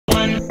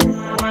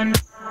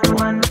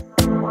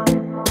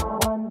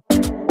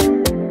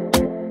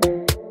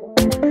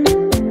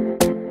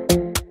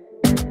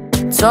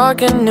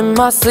Talking in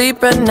my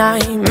sleep at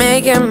night,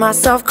 making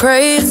myself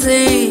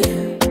crazy.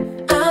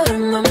 Out of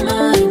my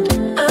mind,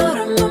 out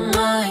of my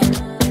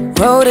mind.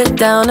 Wrote it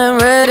down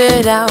and read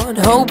it out,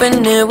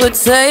 hoping it would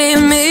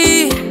save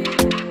me.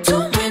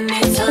 Too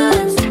many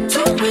times,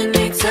 too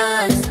many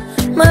times.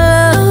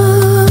 My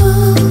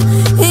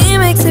love, he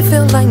makes me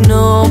feel like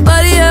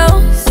nobody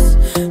else,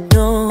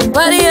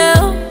 nobody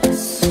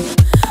else.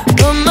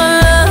 But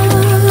my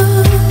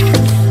love,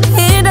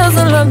 he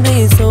doesn't love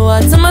me, so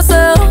I tell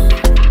myself,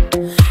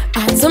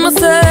 to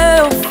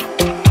myself.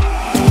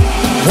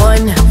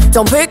 One,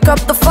 don't pick up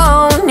the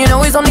phone, you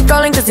know he's only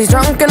calling cause he's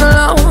drunk and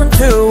alone.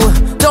 Two,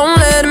 don't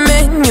let him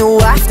in, you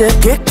have to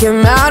kick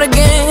him out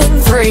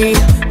again. Three,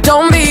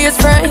 don't be his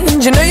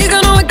friend, you know you're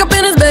gonna wake up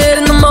in his bed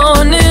in the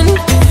morning.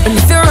 And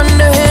if you're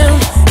under him,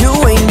 you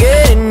ain't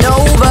getting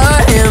over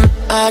him.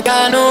 I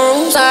got no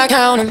rules, I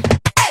count him.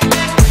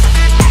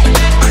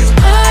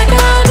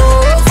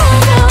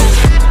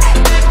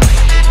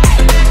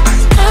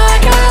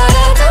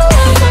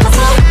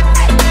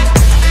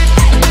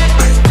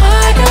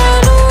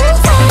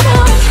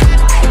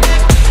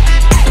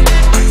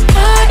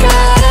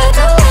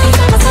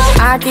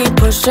 I keep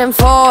pushing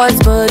forwards,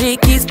 but he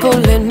keeps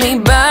pulling me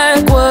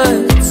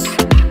backwards.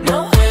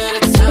 Nowhere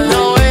to turn,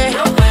 nowhere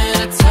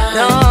to turn.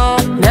 No,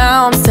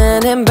 now I'm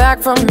standing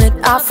back from it,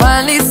 I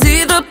finally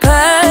see the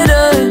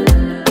pattern.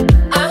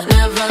 I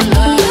never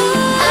loved,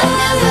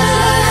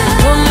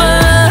 but my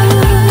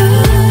love,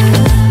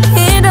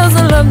 he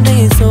doesn't love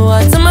me, so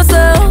I tell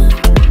myself,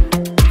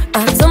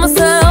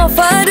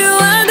 I do.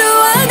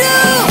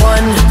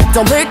 One,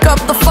 don't pick up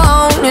the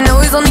phone, you know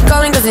he's only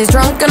calling cause he's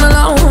drunk and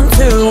alone.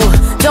 Two,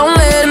 don't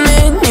let him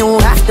in, you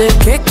have to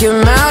kick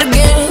him out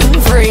again.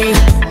 Three,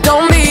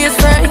 don't be his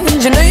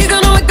friend, you know you're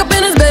gonna wake up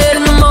in his bed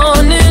in the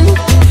morning.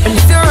 And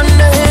if you're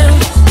under him,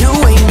 you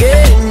ain't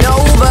getting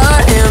over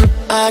him.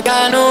 I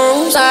got no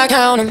rules, I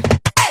count him.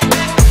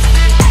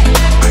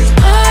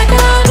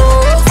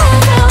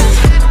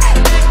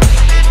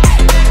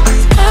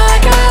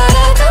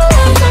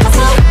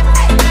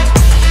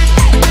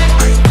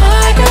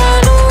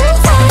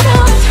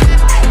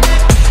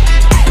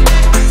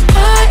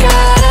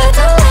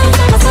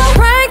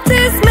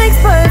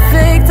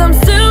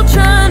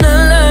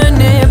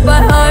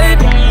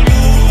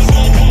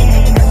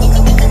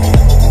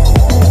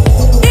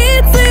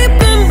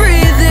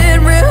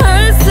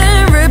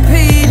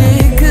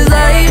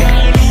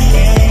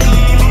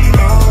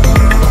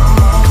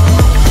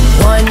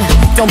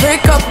 Don't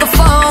pick up the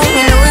phone,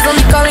 you know he's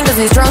only calling cause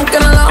he's drunk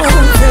and alone.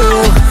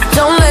 Two,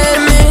 don't let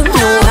him in,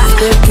 you have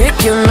to kick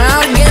him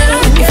out again.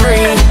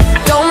 Three,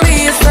 don't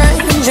be his friend,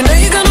 you know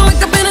you're gonna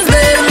wake up in his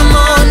bed in the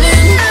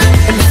morning.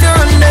 And if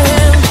you're under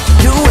him,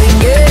 you ain't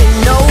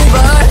getting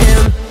over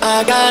him.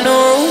 I got no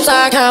rules,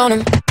 I count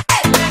him.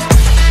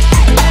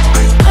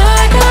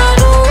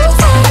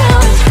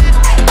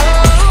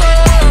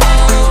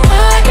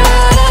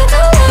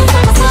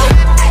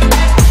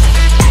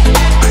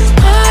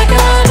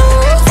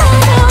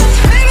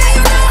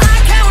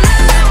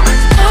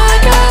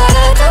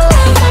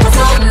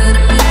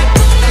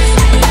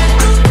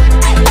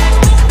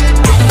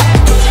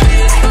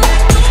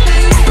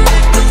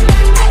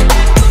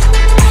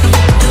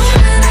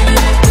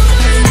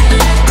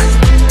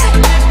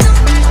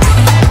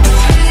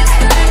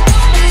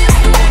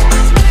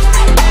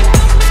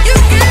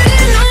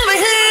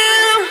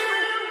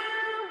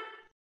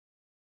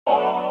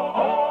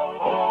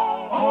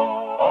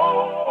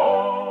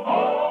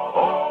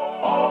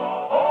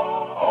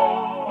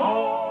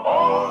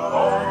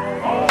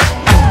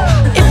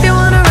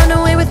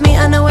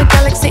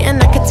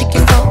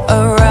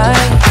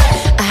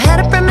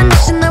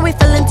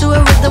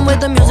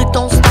 The music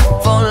don't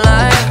stop for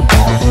life.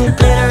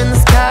 Glitter in the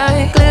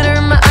sky, glitter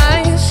in my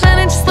eyes,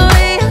 shining just the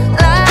way I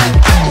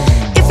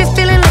like. If you're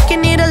feeling like you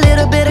need a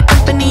little bit of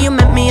company, you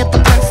met me at the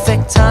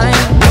perfect time.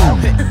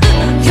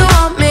 You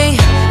want me,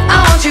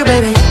 I want you,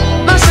 baby.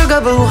 My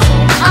sugar boo,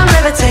 I'm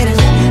levitating.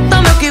 The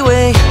Milky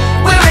Way,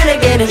 we're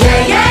renegading.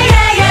 Yeah, yeah,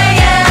 yeah,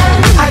 yeah,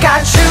 yeah. I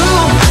got you,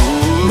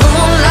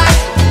 moonlight,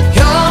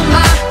 you're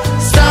my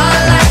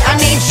starlight. I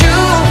need you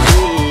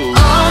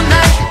all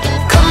night.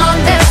 Come on,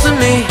 dance with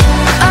me.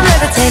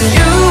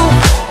 You,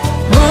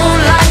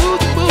 moonlight,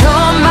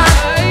 you're my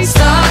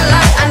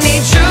starlight. I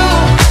need you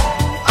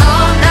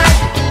all night.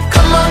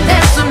 Come on,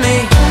 dance with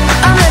me.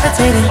 I'm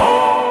levitating.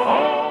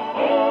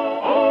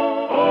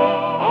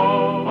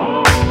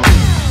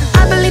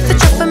 I believe that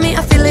you're for me.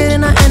 I feel it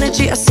in our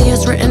energy. I see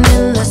us written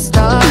in the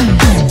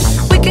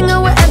stars.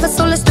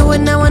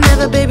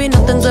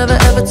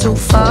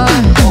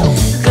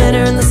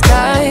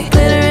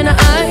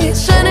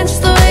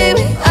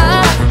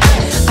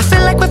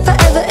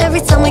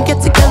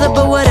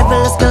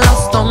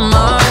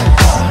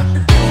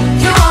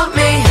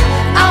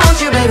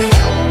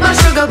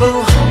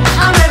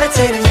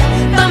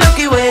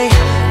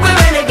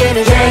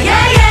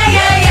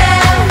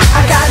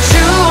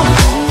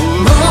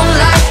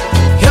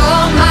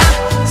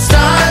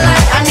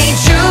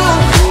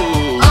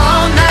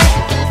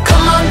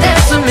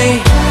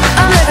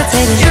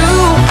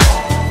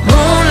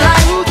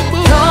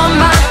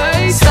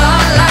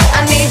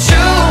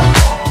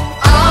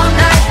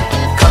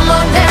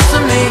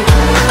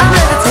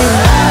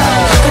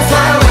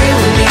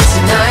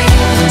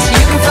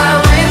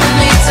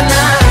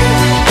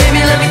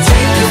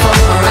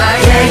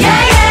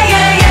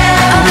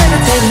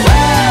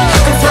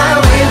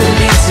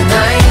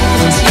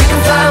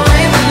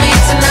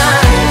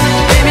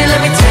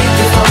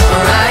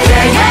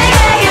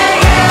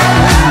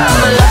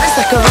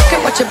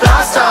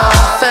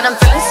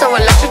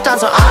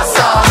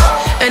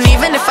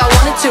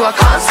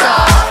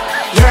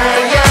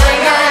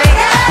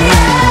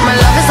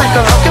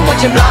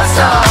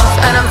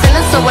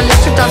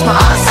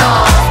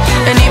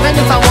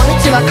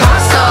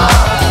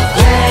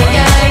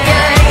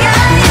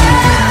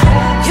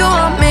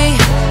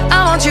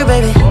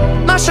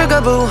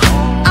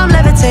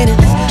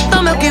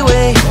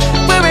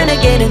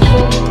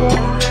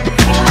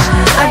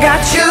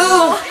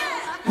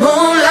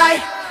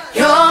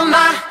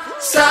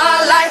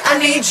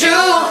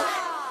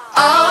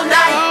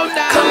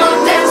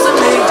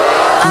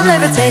 I'm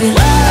levitating.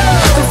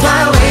 You can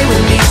fly away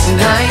with me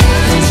tonight.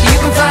 You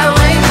can fly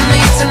away with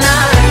me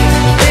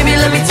tonight. Baby,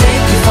 let me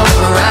take you for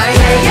a ride.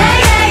 Yeah, yeah,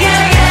 yeah,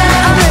 yeah,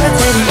 yeah. I'm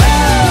levitating.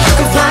 You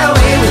can fly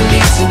away with me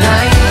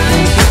tonight.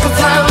 You can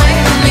fly away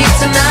with me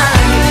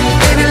tonight.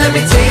 Baby, let me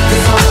take you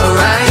for a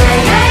ride.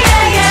 Yeah, yeah,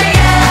 yeah, yeah,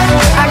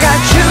 yeah. I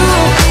got you,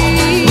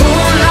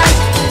 moonlight.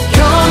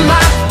 You're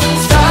my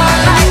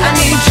starlight. I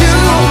need you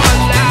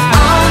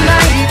all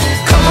night.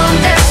 Come on,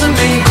 dance with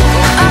me.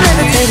 I'm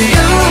levitating.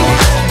 You,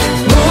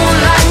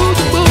 moonlight.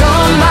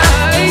 You're my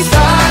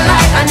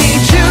starlight. I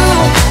need you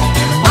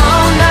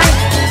all night.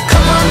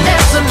 Come on,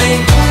 dance with me.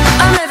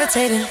 I'm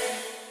levitating.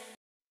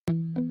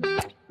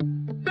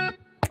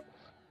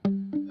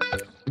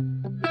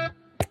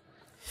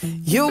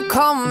 You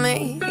call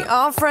me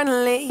all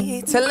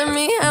friendly, telling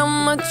me how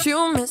much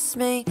you miss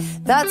me.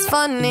 That's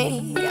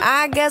funny,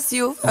 I guess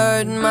you've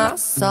heard my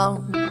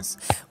songs.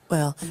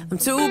 Well, I'm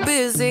too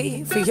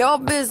busy for your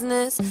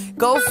business.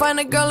 Go find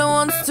a girl who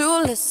wants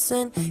to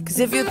listen. Cause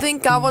if you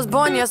think I was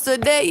born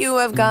yesterday, you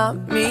have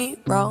got me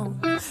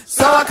wrong.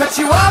 So I cut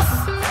you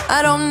off,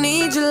 I don't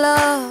need your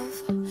love.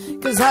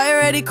 Cause I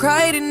already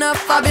cried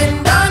enough, I've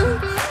been done,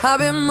 I've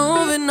been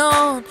moving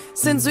on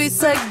since we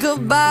said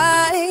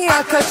goodbye.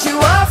 I cut you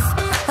off,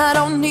 I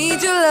don't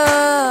need your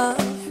love.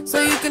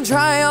 So you can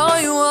try all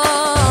you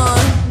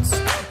want.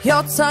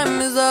 Your time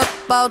is up,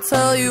 I'll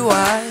tell you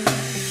why.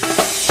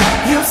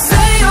 You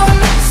say you're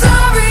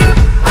sorry,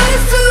 but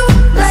it's too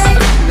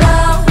late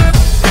now.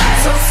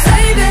 So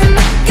save it,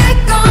 get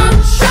gone,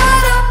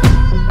 shut up.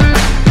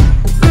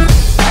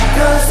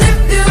 Cause if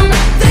you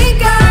think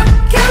I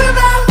care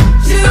about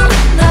you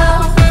now,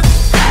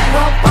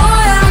 well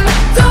boy, I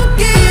don't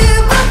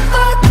give a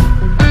fuck.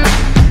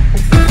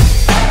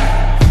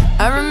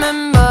 I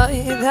remember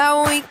that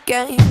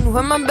weekend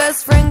when my best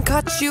friend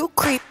caught you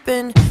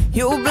creeping.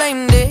 You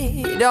blamed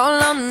it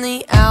all on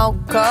the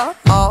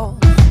alcohol.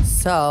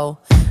 So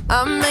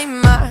I made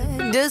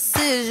my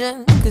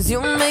decision, cause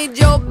you made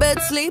your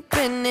bed, sleep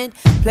in it.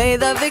 Play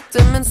the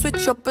victim and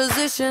switch your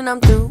position. I'm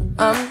through,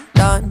 I'm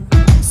done.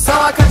 So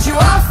I cut you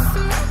off,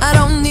 I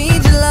don't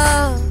need your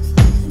love.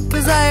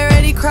 Cause I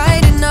already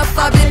cried enough,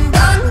 I've been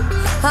done,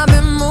 I've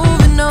been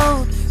moving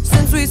on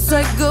since we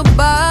said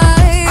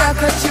goodbye. I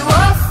cut you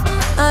off,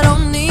 I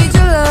don't need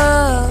your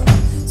love.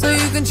 So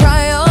you can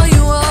try all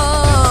you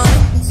want.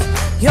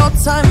 Your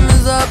time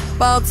is up,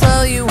 I'll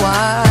tell you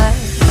why.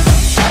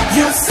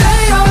 You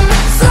say you're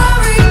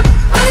sorry,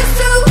 but it's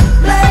too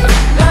late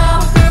now.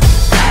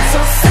 So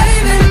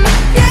save it,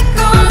 get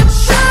gone,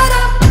 shut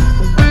up.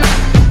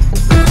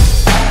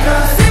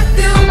 Cause if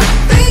you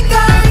think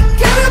I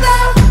care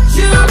about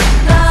you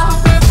now,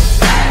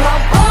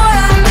 well boy,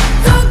 I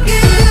don't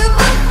give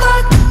a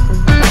fuck.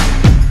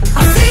 I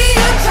see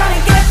you trying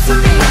to get to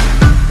me,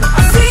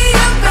 I see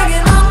you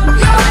begging on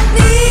your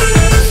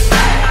knees.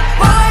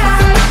 Boy,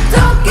 I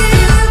don't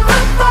give a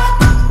fuck.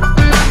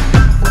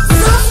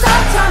 So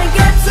stop trying to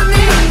get to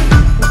me.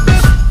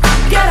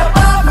 Get up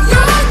off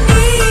your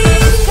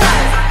knees.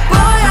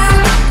 Boy, I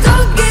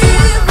don't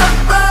give a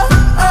fuck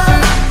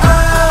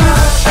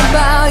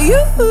about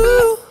you.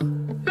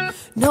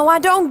 No, I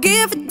don't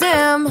give a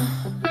damn.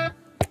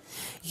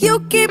 You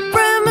keep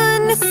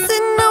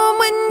reminiscing on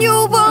when you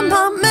were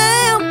my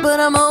man, but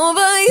I'm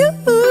over you.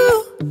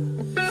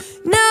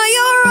 Now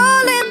you're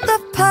all in the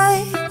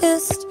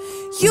past.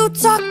 You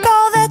talk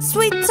all that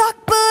sweet talk,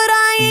 but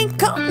I ain't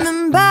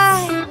coming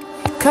back.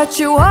 Cut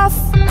you off,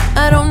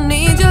 I don't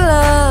need your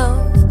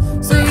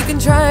love. So you can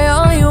try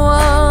all you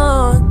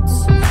want.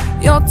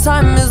 Your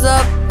time is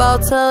up, I'll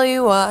tell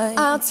you why.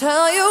 I'll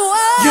tell you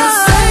why. You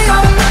say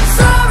you're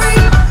sorry,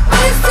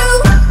 but it's too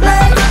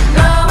late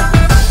now.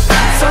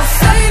 So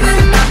save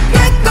it,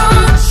 get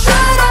gone,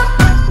 shut up.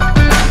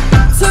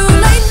 Too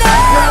late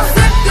now. Cause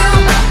if you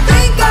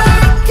think I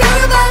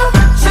care about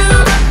you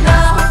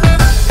now,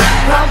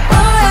 well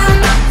boy, I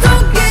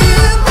don't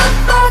give a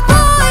fuck.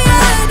 Boy,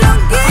 I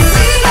don't give a fuck. I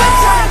see you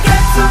trying to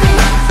get to me,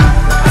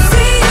 I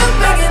see you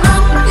begging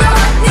on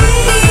your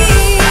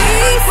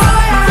knees.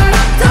 Boy, I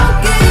don't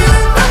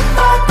give a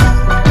fuck.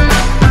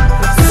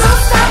 So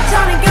stop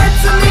trying to get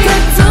to me.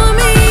 Get to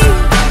me.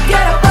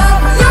 Get up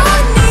off your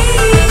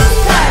knees.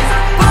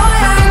 Boy,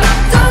 I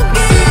don't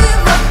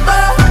give a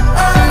fuck.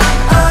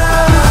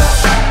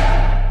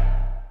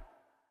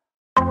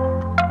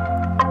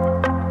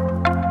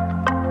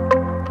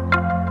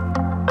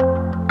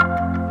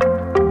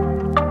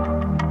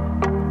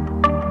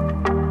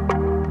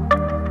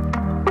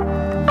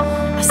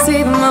 I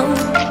see the moon,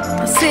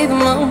 I see the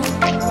moon,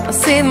 I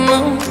see the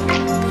moon.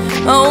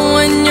 Oh,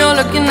 when you're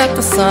looking at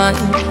the sun.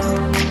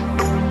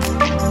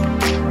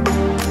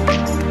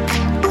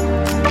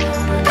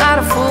 Not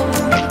a fool,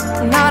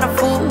 not a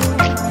fool,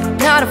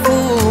 not a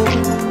fool.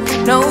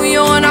 No,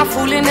 you're not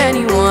fooling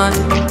anyone.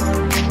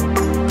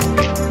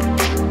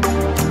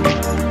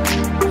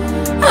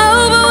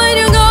 Oh, but when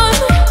you're gone,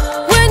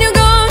 when you're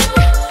gone,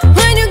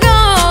 when you're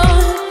gone,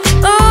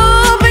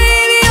 oh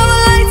baby, all the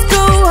lights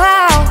go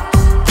out.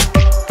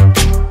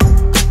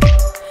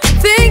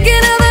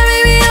 Thinking of that,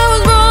 baby, I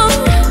was wrong,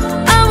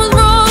 I was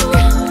wrong,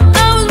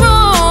 I was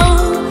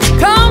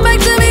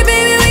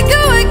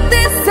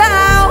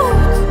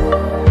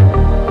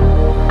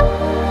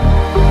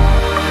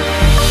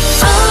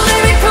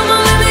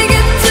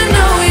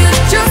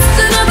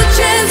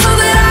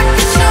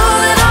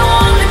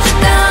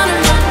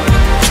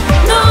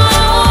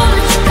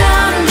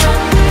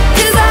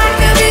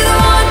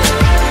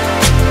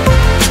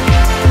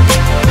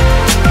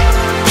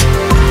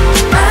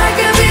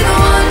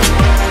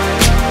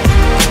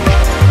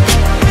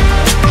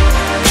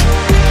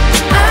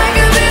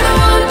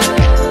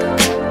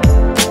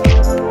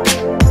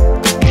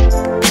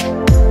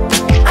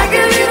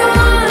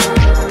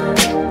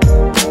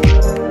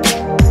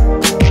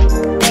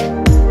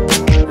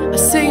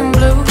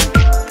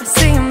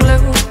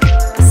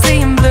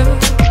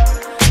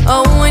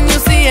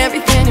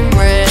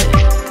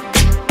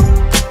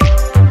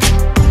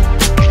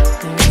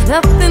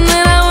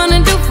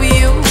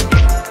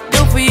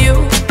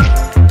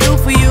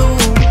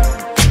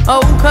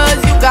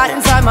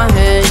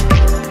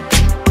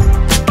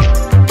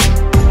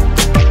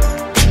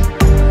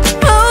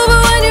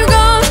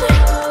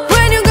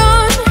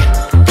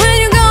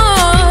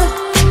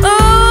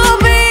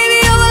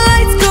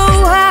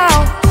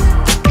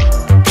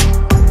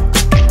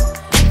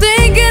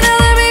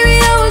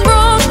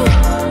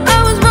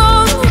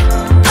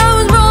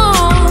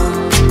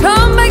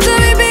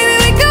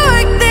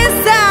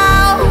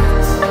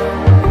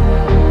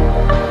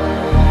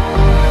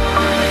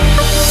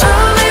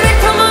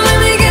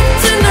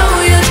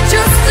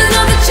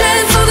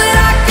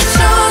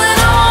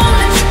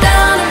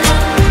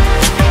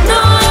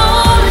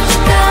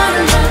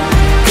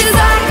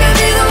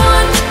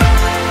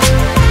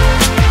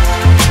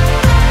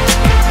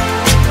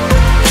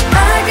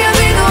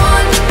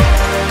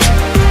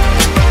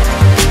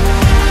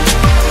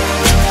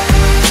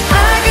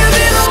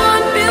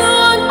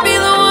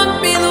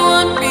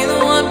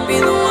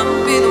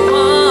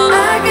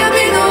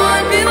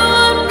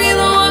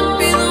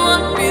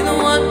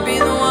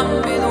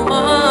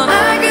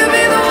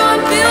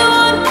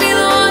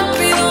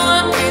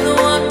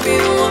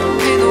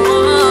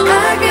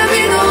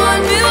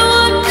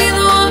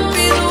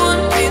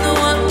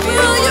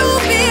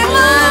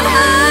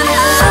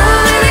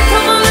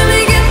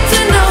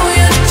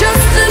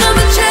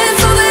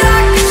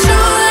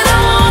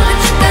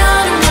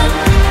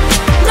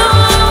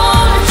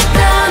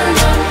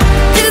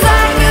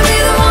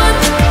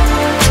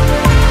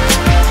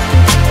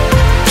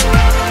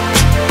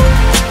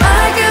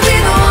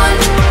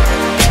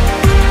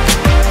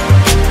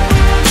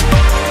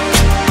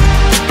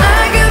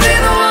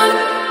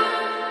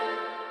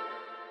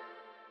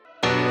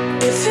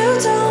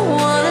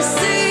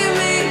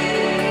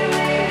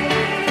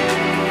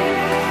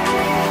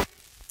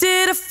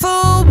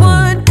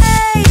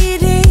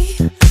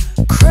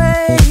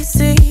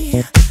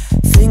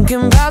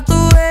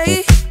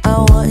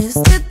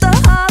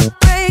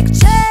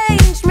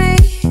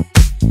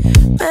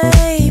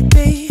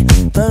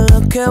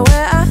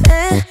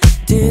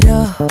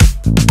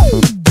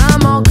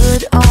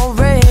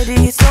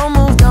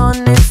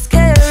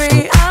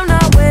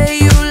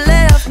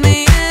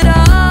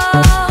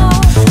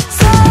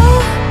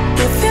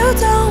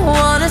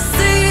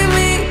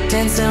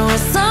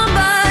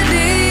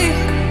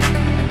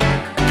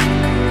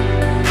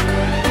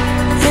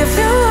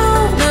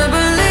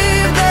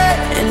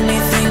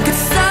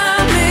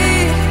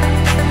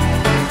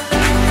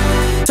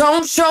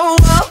Don't show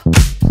up,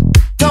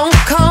 don't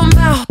come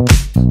out,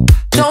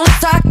 don't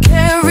start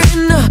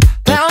caring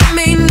about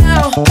me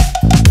now.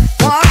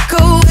 Walk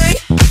away,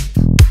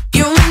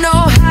 you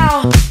know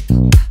how.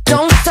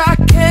 Don't start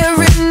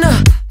caring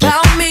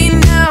about me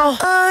now.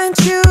 Aren't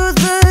you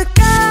the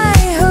guy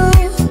who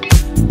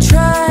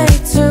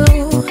tried to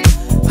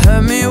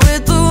hurt me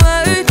with the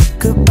word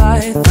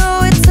goodbye?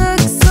 Though it took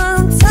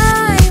some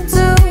time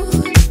to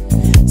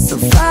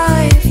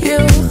survive you,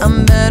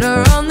 I'm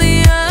better on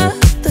the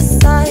other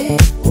side.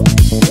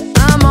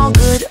 I'm all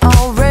good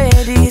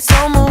already,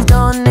 so moved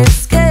on, it's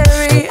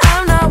scary.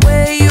 I'm not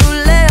where you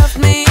left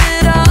me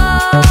at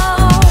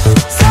all.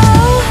 So,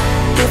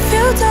 if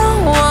you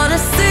don't wanna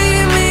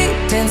see me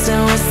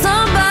dancing with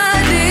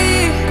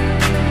somebody,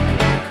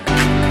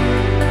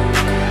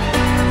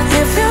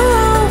 if you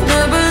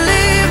wanna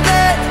believe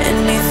that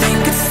anything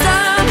could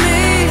stop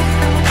me,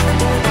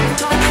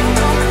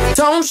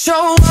 don't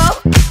show up,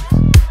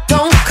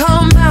 don't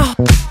come out,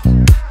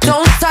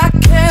 don't start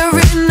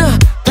caring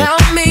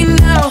about me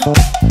now.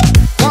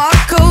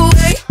 Walk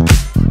away,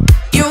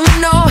 you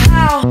know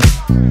how.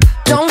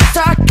 Don't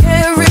start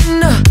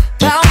caring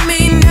about me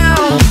now.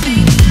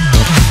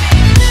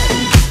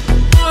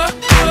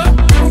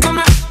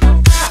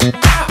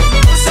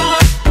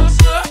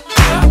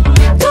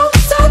 Don't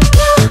start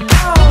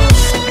now.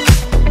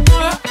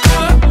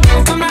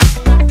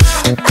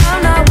 I'm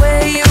not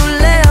where you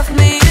left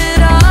me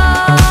at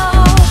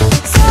all.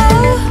 So,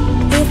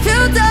 if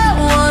you don't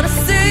wanna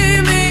see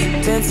me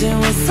dancing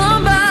with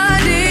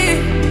somebody,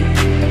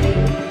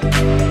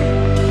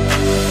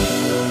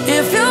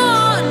 if you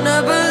wanna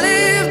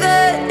believe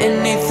that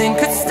anything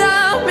could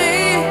stop me,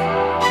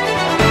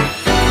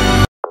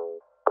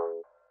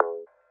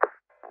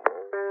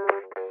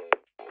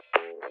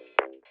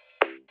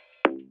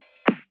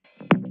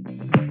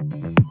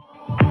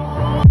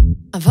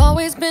 I've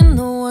always been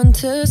the one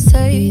to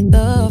say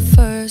the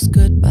first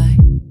goodbye.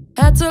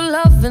 Had to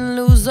love and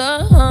lose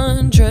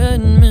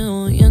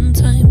 100,000,000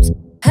 times.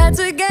 Had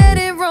to get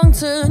it wrong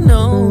to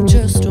know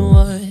just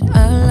what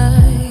I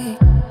like.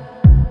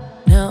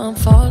 Now I'm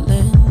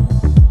falling.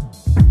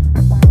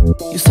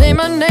 You say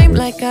my name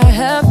like I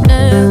have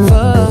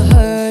never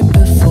heard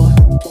before.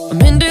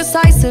 I'm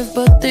indecisive,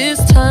 but this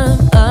time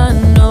I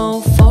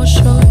know for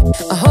sure.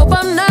 I hope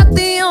I'm not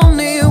the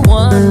only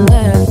one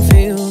that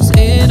feels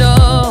it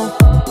all.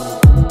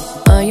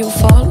 Are you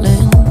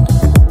falling?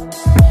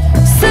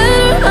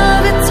 Center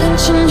of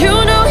attention, you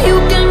know you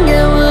can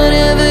get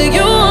whatever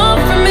you want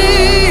from me,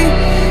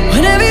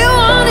 whenever you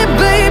want it,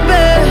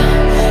 baby.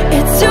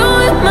 It's you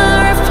and my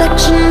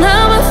reflection.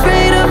 I'm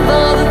afraid of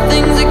all the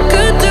things it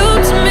could do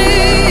to me.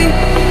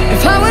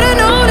 If I would've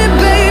known it,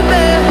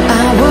 baby,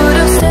 I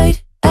would've stayed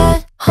at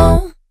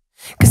home,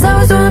 'cause I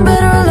was doing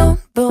better alone.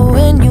 But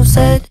when you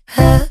said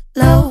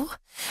hello,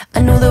 I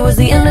knew that was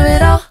the end of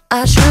it all.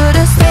 I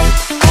should've stayed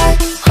at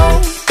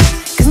home,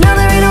 'cause now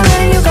there ain't no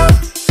letting you go.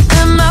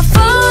 Am I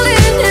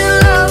falling in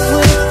love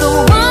with the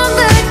one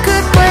that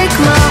could break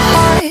my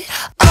heart?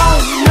 Oh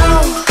no,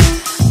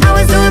 I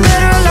was doing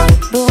better alone.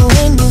 But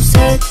when you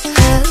said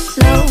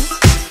hello,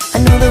 I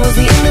knew that was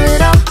the end of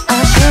it all. I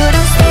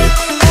should've stayed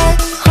at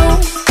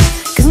home,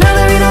 'cause now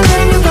there ain't no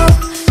letting you go.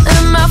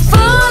 Am I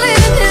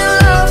falling in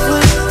love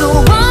with the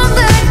one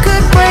that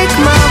could break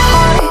my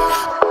heart?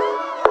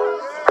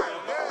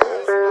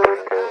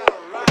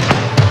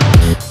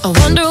 I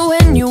wonder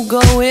when you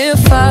go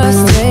if I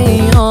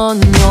stay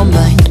on your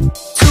mind.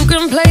 Two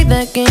can play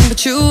that game, but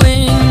you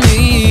win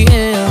me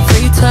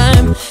every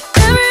time.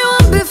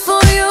 Everyone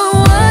before you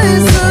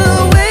was a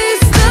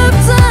waste of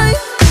time.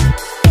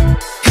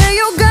 Yeah,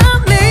 you got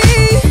me.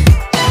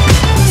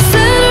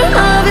 Center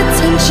of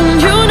attention,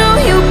 you know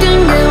you can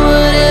get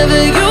whatever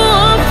you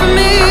want from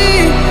me,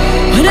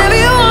 whenever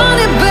you want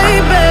it,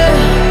 baby.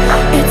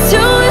 It's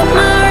you and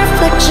my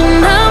reflection.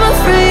 I'm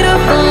afraid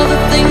of all the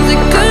things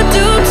it could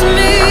do to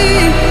me.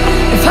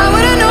 If I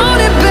would've known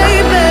it,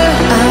 baby,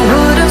 I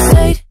would've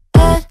stayed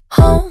at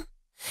home,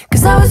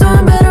 'cause I was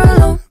doing better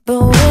alone. But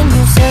when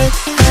you said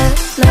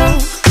hello,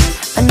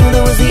 I knew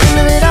that was the end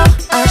of it all.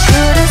 I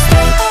should've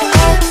stayed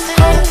at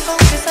home,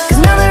 'cause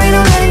now there ain't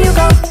no letting you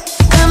go.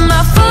 Am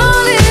I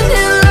falling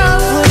in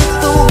love with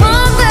the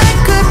one that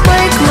could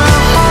break my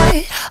heart?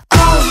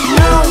 Oh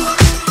no,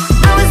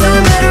 I was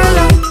doing better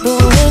alone. But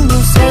when you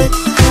said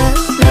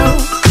hello,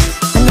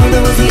 I knew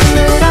that was the end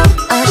of it all.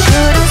 I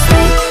should've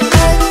stayed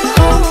at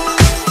home,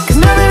 'cause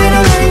now there ain't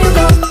no letting you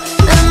go.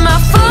 Am I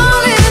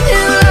falling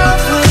in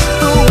love with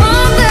the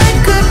one that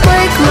could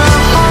break my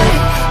heart?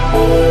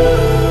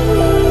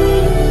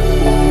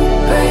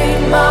 Break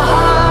my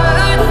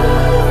heart.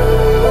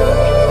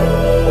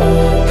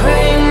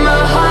 Break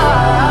my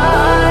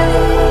heart.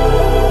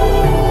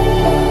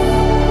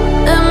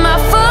 Am I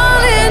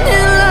falling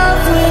in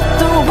love with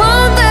the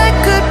one that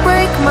could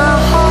break my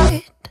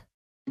heart?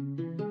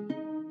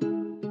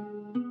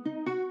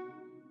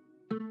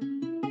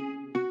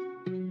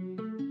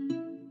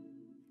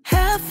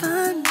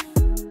 Heaven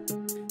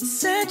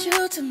sent you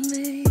to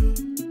me.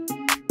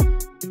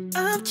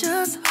 I'm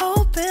just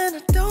hoping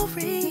I don't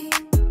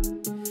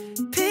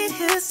repeat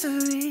his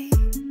mystery.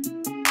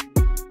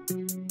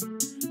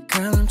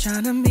 Girl, I'm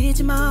tryna meet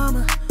your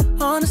mama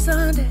on a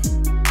Sunday,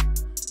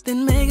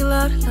 then make a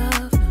lot of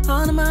love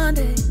on a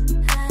Monday.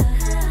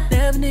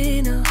 Never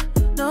need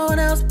no one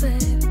else,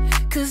 baby,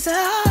 'cause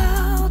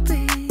I'll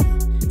be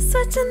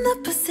switching the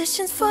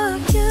positions for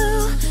you.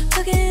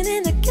 Cooking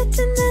in the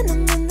kitchen and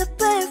I'm in the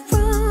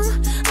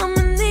bedroom. I'm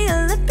in the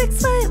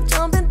Olympics where I'm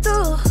jumping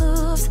through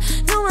hoops.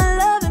 No, I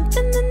love and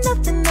feeling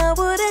nothing I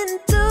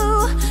wouldn't do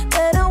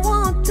that I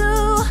won't do.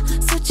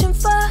 Switching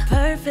for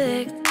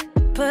perfect,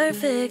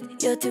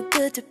 perfect. You're too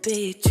good to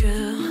be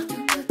true.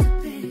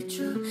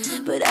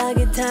 But I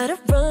get tired of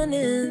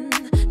running,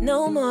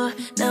 no more.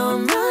 Now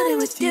I'm running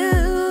with you.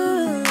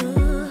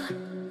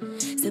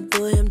 Said,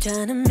 boy, I'm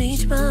trying to meet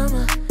your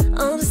mama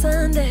on a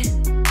Sunday,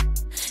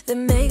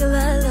 then make a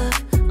lot of love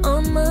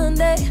on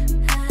Monday.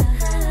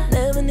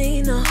 Never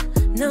need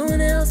no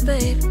one else,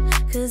 babe,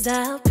 'cause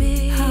I'll be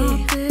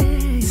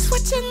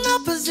switching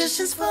up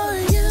positions for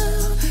you.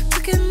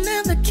 Cooking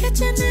in the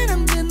kitchen and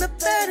I'm in the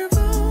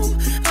bedroom.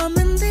 I'm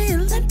in the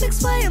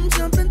Olympics where I'm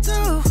jumping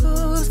through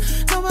hoops.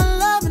 No, I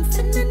love and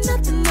feeling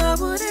nothing I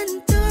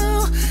wouldn't do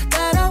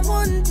that I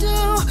wouldn't do.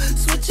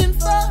 Switching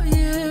for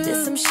you.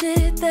 There's some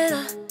shit that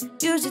I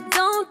usually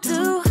don't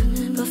do,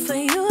 but for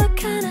you I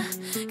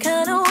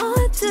kinda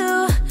want to.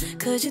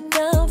 'Cause you're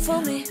down for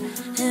me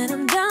and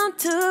I'm down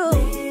too.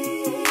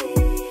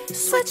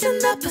 Switching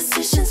up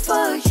positions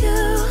for you.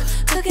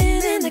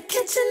 Cooking in the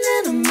kitchen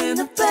and I'm in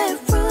the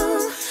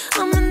bedroom.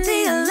 I'm in the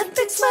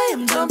Olympics where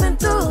I'm jumping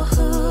through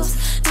hoops.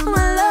 Do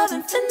my love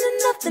and feeling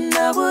nothing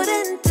I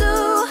wouldn't do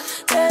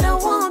that I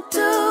won't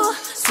do.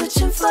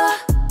 Switching for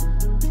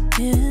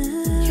you.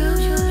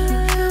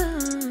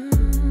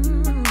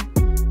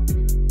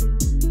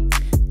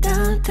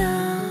 Down,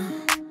 down.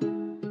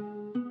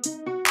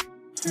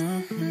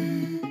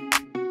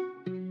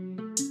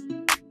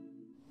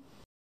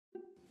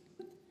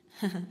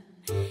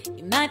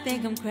 You might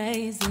think I'm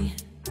crazy,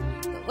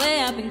 the way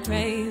I've been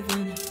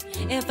craving.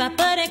 If I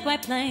put it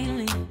quite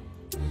plainly,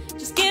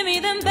 just give me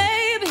them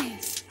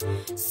babies.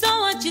 So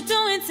what you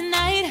doing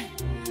tonight?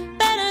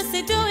 Better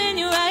say doing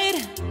you right.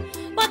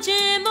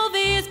 Watching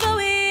movies, but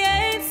we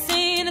ain't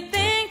seen a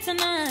thing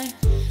tonight.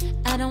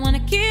 I don't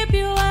wanna keep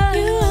you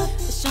up,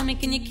 so show me,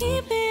 can you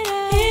keep it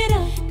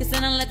up? 'Cause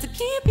then I'll let to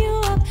keep you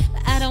up,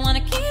 but I don't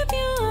wanna keep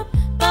you up.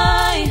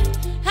 Boy,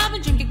 I've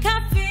been drinking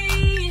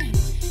coffee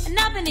and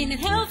I've been eating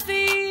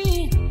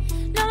healthy.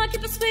 Now I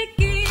keep it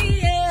squeaky,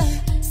 yeah,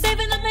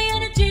 saving up my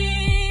energy.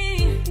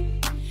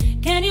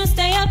 Can you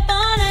stay up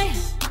all night?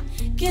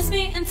 Kiss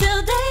me until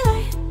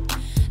daylight.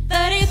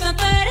 34,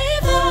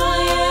 34,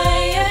 yeah,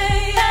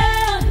 yeah,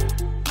 yeah.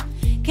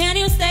 Can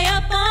you stay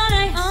up all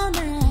night?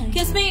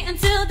 Kiss me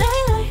until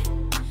daylight.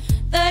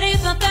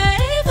 34,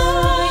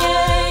 34,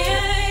 yeah,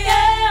 yeah,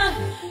 yeah.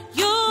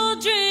 You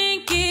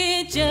drink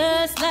it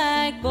just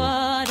like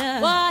water.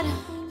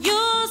 You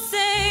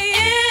say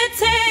it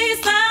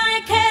tastes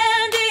like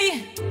candy.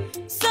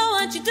 So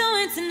what you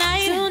doing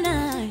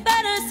tonight?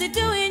 Better say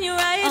doing you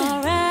right.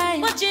 Alright.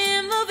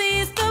 Watching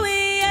movies, but we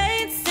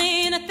ain't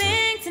seen a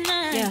thing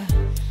tonight. Yeah.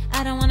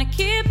 I don't wanna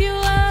keep you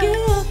up,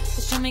 so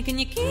show me, can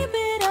you keep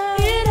it up?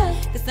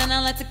 'Cause then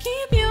I'll let to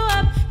keep you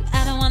up, but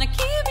I don't wanna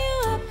keep you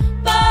up.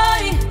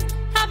 Boy,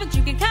 I've been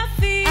drinking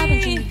coffee,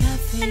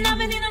 and I've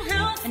been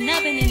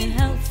eating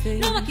healthy.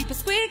 No, I keep it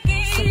squeaky,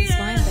 so it's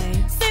fine,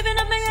 babe. Saving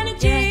up my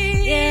energy,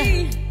 yeah.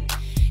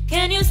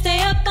 Can you stay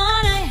up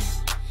all night?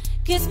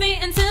 Kiss me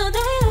until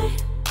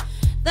daylight.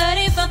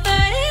 34,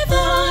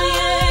 34,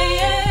 yeah,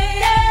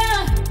 yeah, yeah.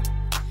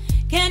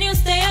 Can you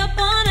stay up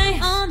all night?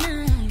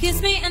 Kiss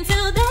me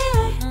until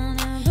daylight.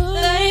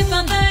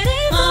 34,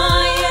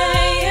 34, yeah,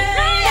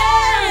 yeah,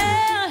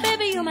 yeah.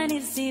 Baby, you might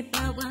need to see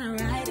about when I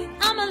ride it.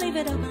 I'ma leave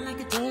it open like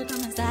a door,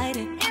 come inside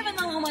it. Even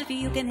though I'm wifey,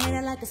 you can hit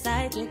it like a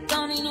side chick.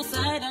 Don't need no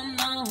side, I'm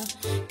no.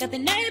 Got the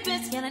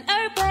neighbors yelling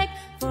earthquake.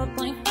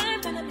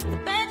 4.5, gonna make the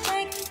bed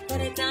shake.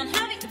 Put it down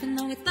heavy, even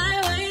though it's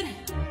lightweight.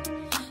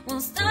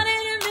 Won't start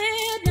it at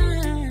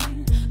midnight,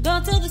 go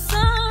till the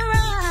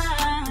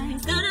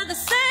sunrise, done at the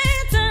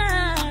same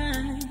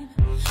time.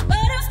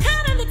 But it's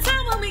kind of the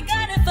time when we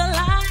got it for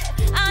life.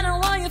 I know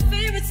all your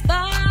favorite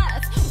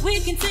spots, we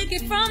can take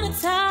it from the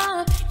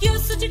top. You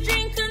such a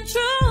dream come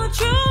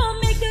true,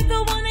 make it go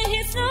on and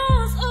hit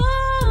snooze.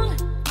 Ooh,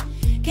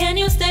 can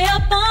you stay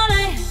up all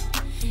night?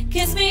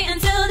 Kiss me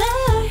until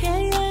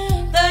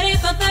daylight.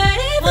 34,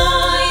 34,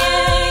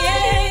 yeah,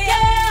 yeah,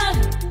 yeah.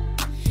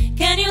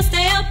 Can you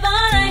stay up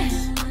all night?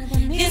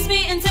 Kiss me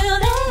until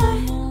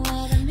daylight.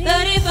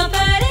 34,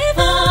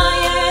 34,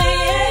 yeah,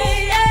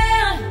 yeah,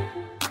 yeah.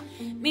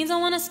 Means I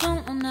wanna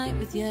spend all night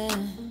with you.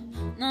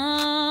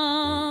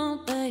 No,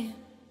 babe.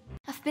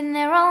 I've been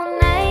there all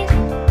night,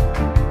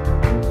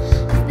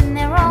 I've been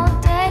there all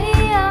day,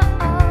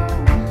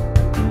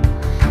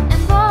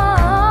 and boy,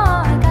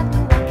 got me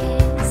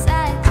rocking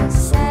side to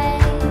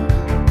side.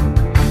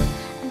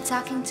 I'm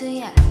talking to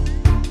ya,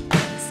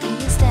 see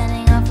you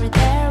standing over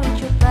there with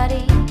your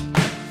buddy,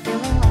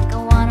 feeling like I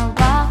wanna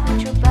rock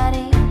with your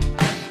buddy,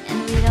 and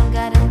we don't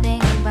gotta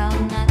think about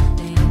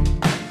nothing.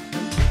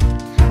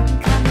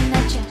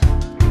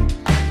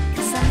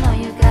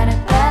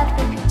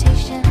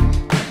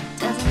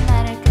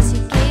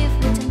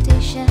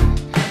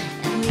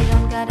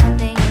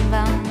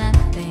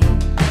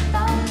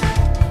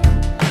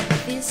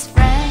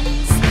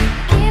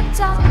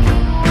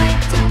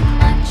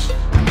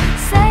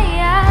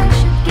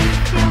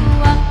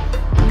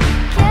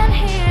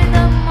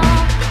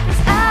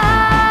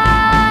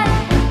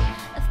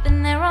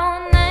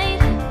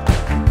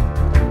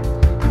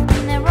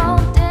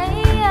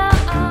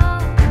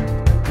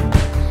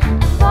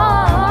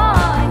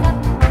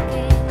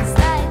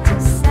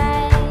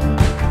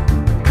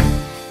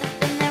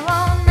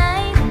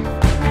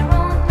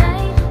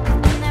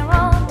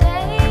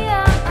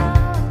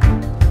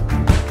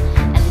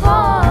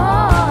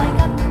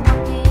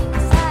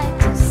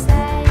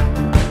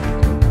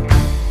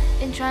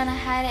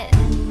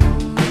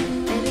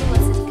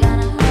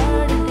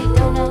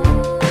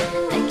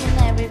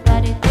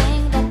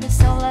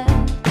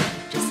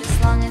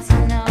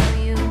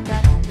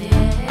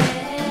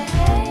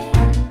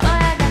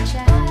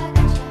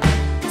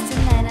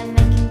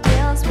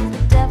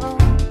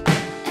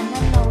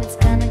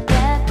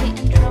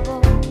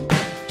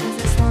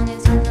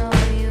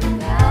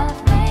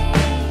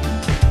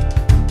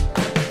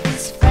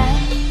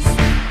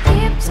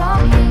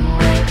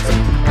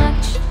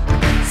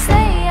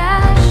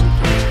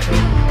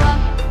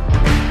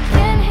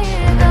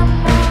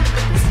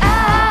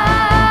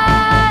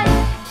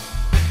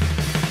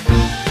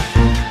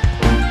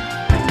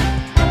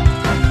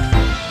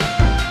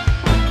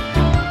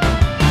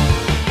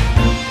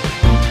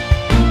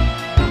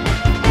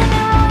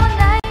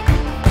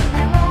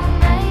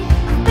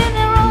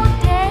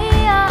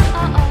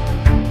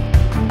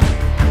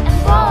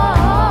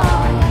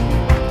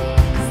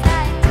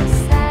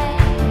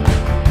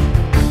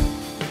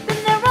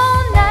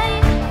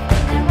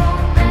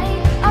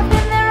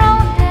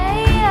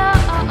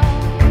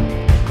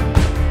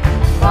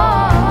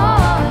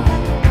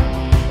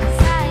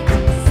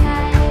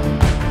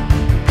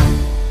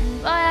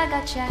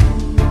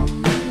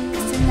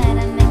 'Cause tonight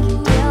I'm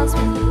making deals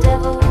with the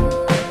devil,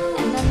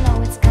 and I know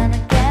it's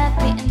gonna get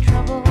me in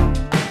trouble.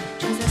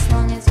 Just as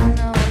long as you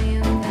know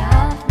you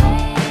got me.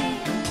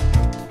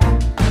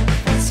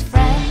 Best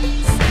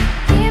friends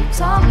keep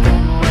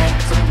talking way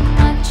too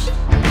much.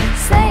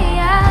 Say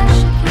I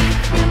should keep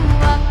you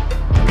up.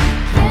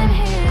 Can't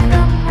hear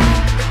them all.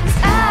 'Cause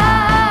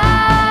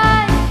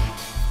I've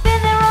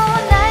been there all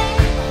night,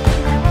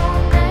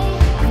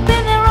 I've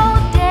been there all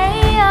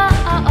day,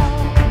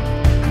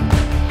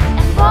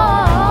 and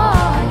boy,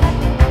 I've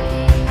been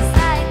looking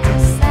side to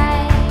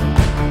side.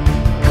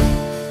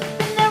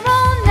 Been there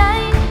all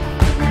night,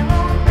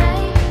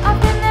 I've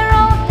been there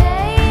all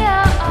day,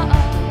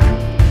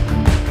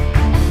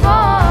 and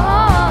boy,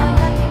 I've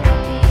been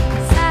looking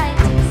side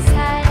to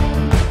side.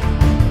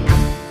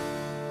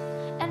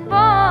 And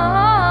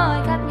boy,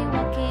 got me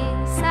walking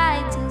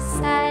side to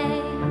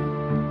side.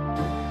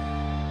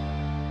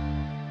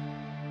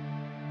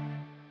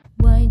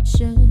 White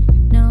shirt,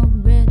 now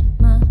red,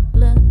 my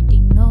bloody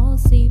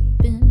nose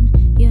seeping.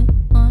 You're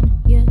on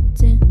your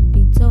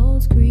tippy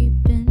toes,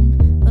 creeping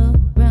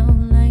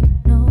around like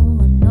no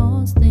one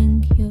knows.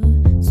 Think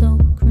you're so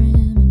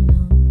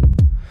criminal.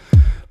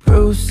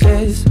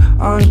 Bruises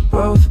on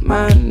both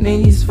my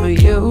knees for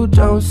you.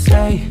 Don't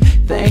say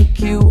thank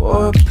you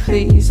or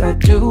please. I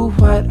do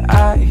what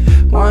I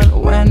want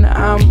when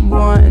I'm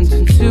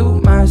wanting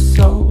to. My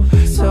soul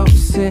so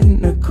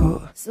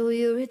cynical. So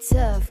you're a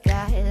tough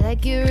guy,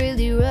 like you're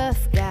really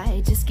rough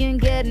guy. Just can't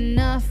get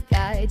enough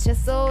guy,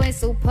 just always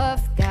so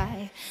puff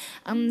guy.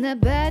 I'm the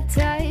bad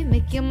type,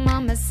 make your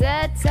mama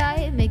sad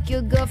type, make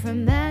your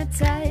girlfriend mad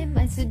type,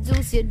 might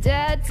seduce your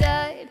dad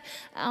type.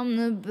 I'm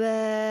the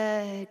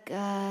bad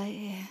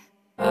guy.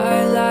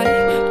 I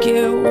like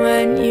it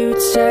when you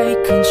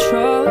take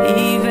control,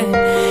 even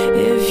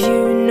if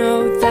you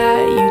know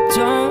that you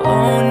don't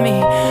own me.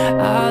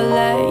 I'll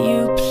let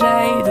you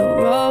play the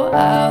role,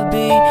 I'll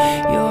be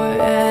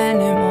your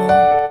animal.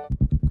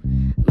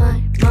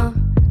 My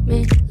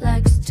mommy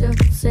likes to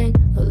sing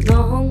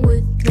along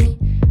with me,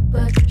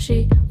 but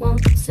she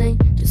won't sing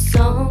the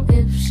song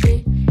if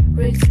she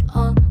reads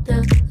all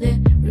the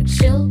lyrics.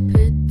 She'll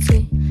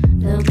pity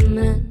the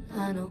man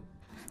I know.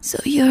 So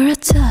you're a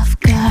tough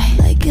guy,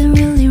 like a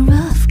really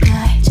rough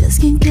guy.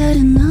 Just can't get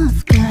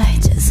enough guy,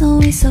 just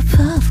always a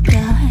puff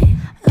guy.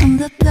 I'm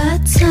the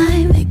bad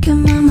type, make your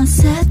mama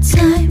sad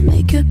type,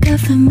 make your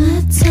girlfriend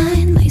mad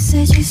type, might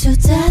seduce your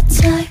dad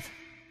type.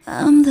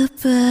 I'm the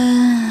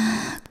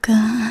bad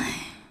guy.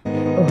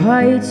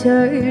 White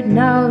shirt,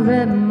 now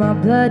red, my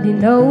bloody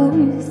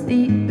nose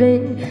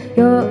sleeping.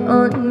 You're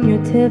on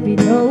your tippy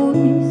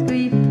toes,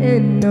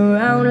 creeping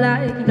around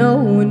like no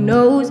one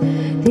knows.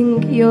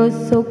 Think you're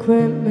so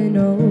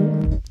criminal.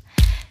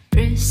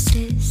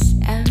 Bruises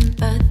on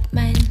both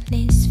my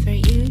knees for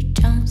you.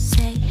 Don't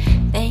say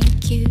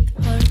thank you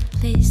or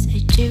please. I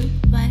do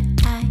what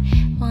I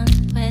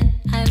want when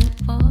I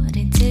want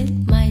into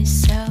my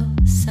soul.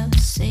 So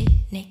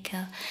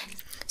cynical.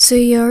 So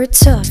you're a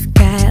tough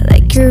guy,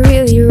 like you're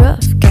really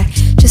rough guy.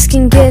 Just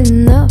can't get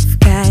enough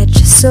guy,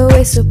 just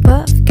always a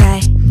buff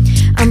guy.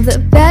 I'm the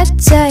bad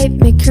type,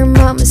 make your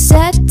mama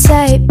sad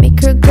type,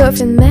 make your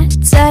girlfriend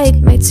mad type,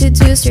 might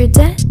seduce your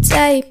dad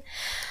type.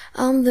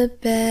 I'm the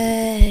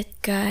bad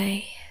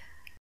guy.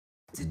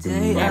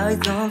 Today I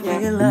don't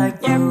feel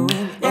like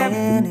doing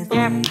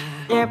anything.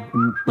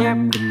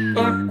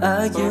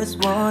 I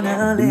just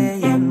wanna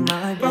lay in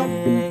my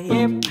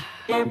bed.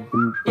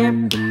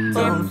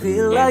 Don't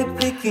feel like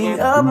picking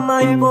up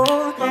my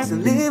phone, so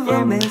leave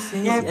a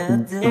message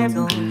at the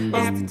tone.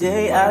 It's the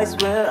day I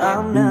swear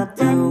I'm not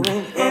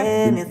doing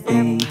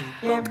anything.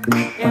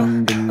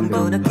 I'm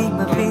gonna keep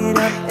my feet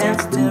up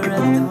and stare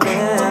at the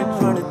fan.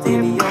 Turn the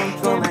TV on,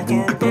 throw my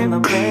hand in my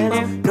pants.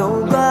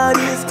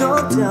 Nobody's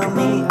gonna tell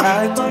me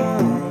I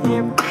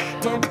can't.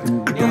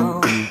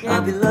 No,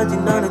 I'll be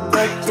lodging on the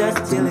couch, just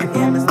chilling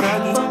in my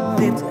snuggie.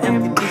 Flip to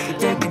empty piece of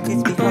cake and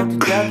teach me how to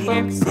juggy.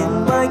 'Cause in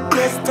my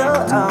castle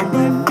I'll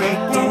be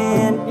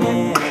breaking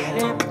it.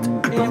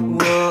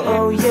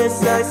 Whoa, yes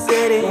I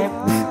said it,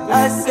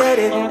 I said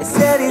it, I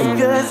said it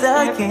 'cause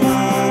I can.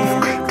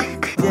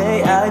 Today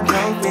I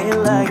don't feel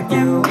like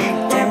doing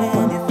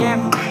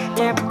anything.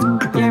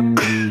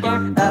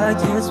 I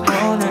just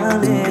wanna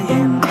lay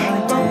in my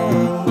bed.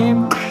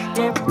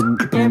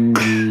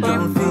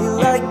 Don't feel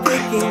like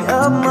picking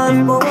up my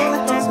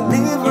phone, so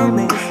leave a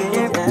message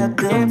at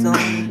the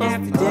tone.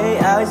 Today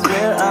I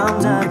swear I'm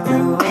not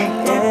doing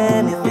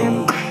anything,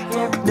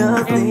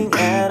 nothing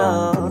at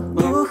all.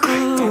 Ooh,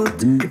 ooh,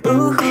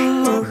 ooh,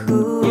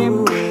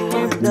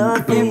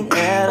 nothing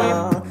at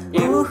all.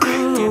 Ooh,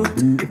 ooh,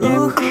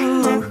 ooh.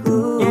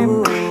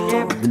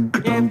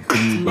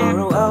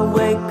 Tomorrow I'll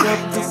wake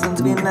up to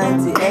something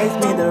 98,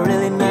 made a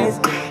really nice,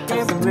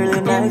 have some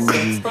really nice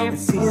sex, and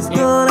she's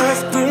gonna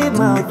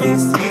scream out,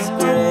 this is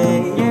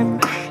great.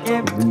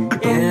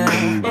 Yeah,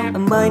 I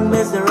might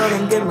mess around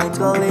and get my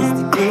college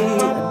degree.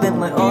 I bet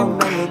my old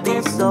man will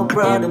be so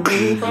proud of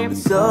me. But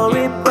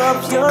sorry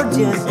pops, you'll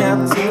just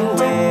have to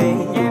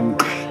wait.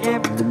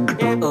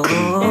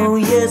 Oh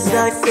yes,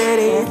 I said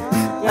it,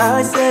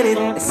 I said it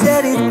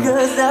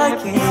cause I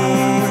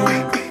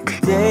can.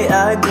 Today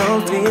I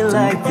don't feel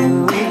like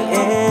doing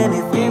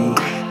anything.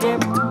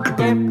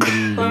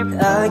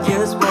 I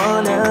just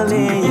wanna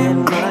lay in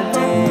my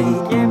bed.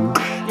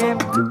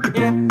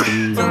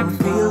 Don't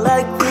feel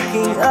like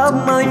picking up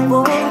my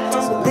phone,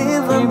 so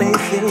leave a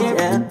message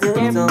at the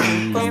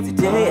tone. Cause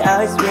today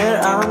I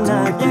swear I'm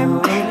not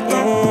doing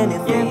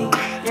anything.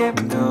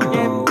 No,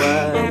 I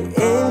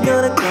ain't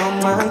gonna call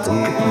my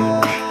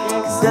phone,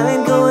 cause I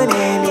ain't going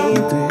anywhere.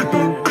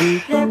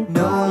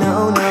 No, no,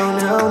 no,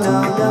 no, no,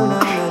 no, no,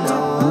 no,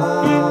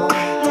 no.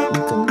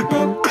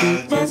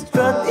 Just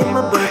dropped in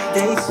my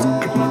birthday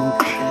suit,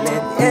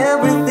 let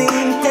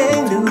everything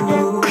hang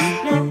loose.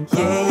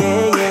 Yeah,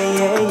 yeah, yeah,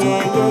 yeah,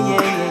 yeah, yeah,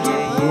 yeah,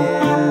 yeah,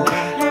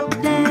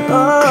 yeah.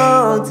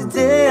 Oh,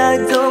 today I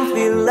don't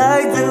feel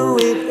like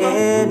doing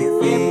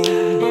anything.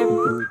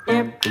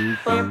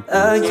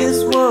 I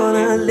just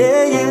wanna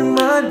lay in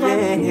my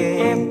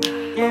bed.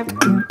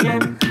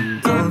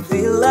 Don't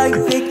feel like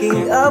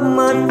picking up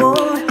my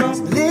phone,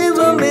 just leave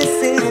a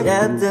message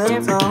at the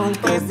tone.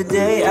 Cause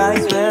today I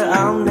swear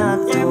I'm not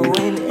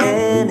doing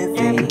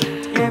anything.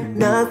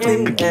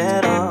 Nothing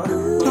at all.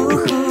 Ooh,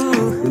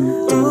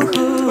 ooh,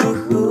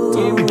 ooh,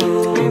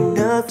 ooh,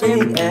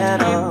 nothing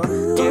at all.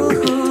 Ooh,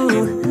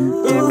 ooh,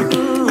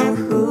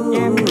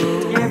 ooh,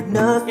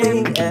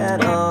 nothing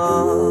at all.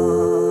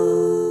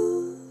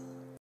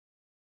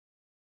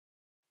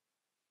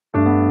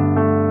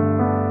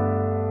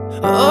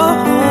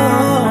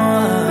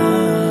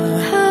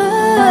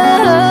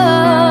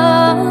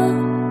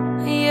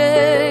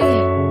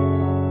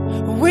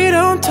 We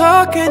don't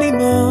talk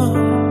anymore.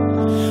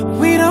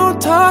 We don't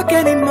talk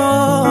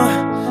anymore.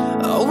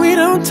 Oh, we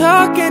don't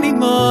talk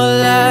anymore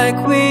like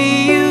we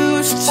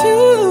used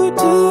to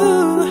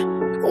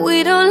do.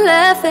 We don't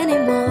laugh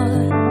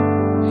anymore.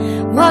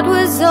 What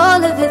was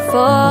all of it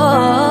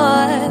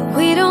for?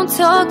 We don't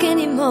talk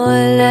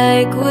anymore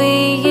like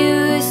we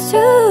used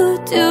to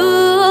do.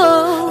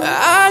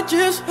 I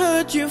just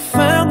heard you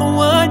found the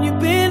one you've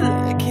been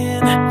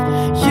looking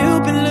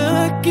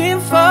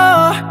for.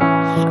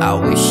 I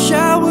wish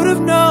I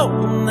would've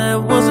known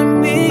that wasn't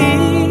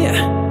me.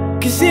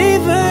 Cause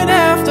even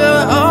after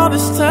all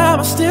this time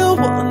I still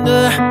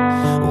wonder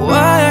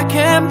why I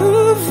can't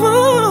move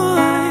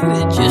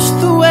on just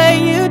the way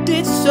you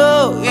did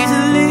so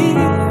easily.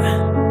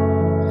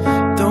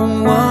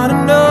 Don't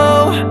wanna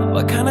know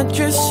what kind of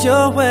dress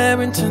you're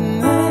wearing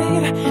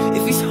tonight,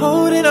 if he's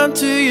holding on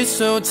to you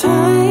so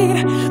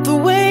tight the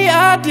way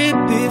I did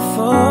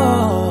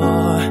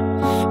before.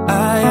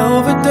 I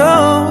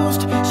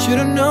overdosed,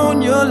 should've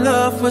known your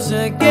love was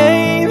a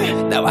game.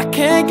 Now I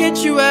can't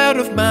get you out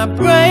of my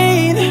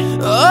brain.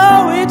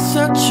 Oh, it's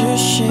such a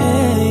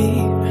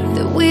shame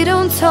that we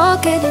don't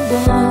talk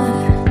anymore.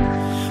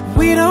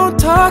 We don't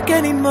talk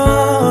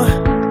anymore.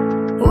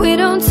 We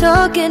don't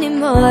talk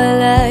anymore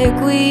like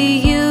we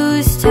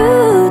used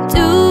to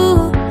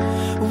do.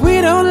 We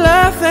don't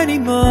laugh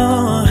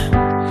anymore.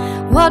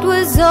 What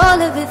was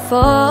all of it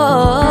for?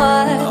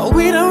 Oh,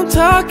 we don't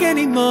talk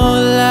anymore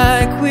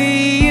like we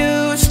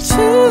used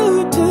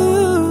to do.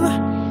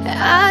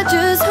 I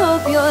just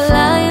hope you're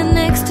lying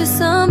next to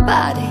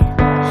somebody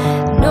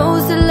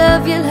knows to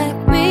love you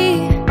like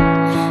me.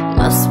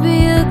 Must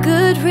be a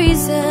good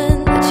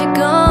reason that you're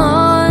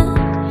gone.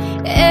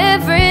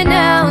 Every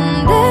now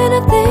and then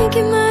I think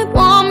you might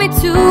want me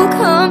to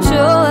come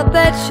show up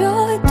at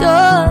your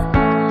door.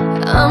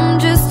 I'm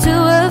just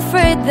too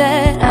afraid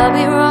that I'll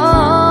be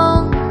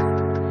wrong.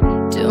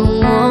 Don't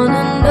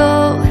wanna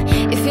know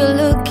if you're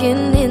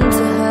looking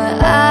into her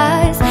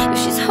eyes, if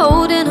she's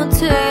holding on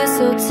to you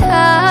so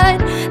tight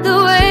the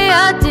way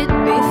I did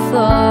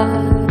before.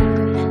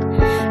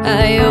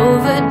 I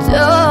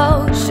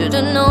overdosed,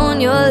 should've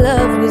known your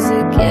love was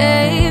a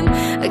game.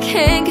 I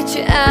can't get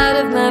you out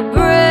of my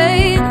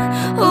brain.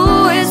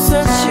 Oh, it's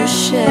such a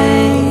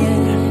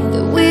shame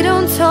that we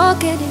don't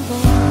talk anymore.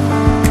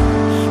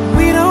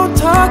 We don't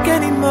talk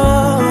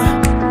anymore.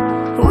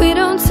 We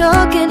don't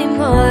talk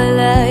anymore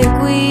like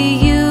we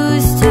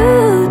used to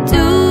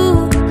do.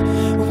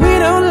 We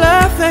don't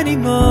laugh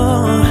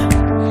anymore.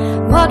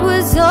 What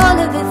was all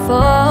of it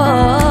for?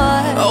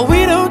 Oh,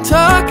 we don't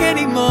talk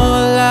anymore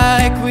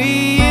like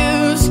we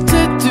used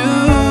to do.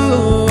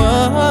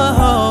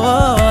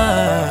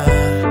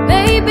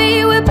 Maybe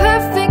we're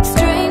perfect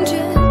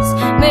strangers.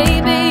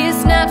 Maybe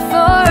it's not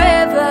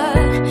forever.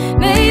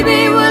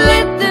 Maybe we'll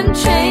let them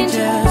change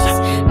us.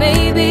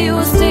 Maybe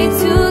we'll stay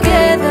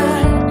together.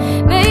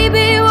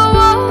 Maybe we'll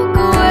walk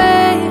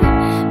away.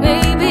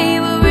 Maybe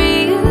we'll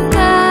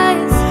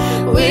realize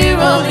we're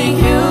only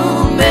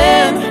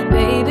human.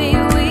 Maybe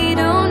we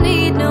don't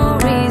need no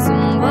reason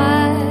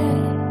why.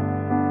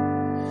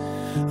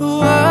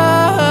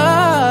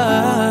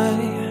 Why?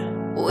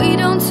 We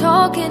don't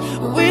talk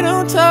anymore. We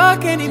don't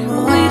talk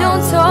anymore. We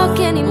don't talk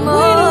anymore.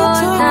 We don't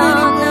talk No,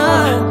 anymore.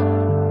 no.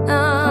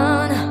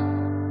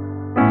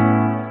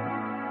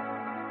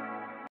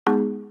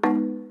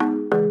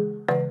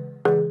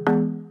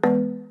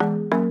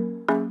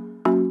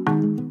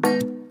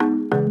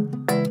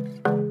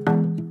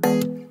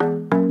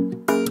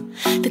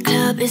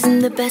 club isn't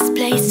the best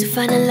place to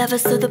find a lover,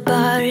 so the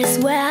bar is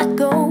where I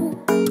go.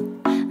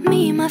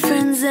 Me and my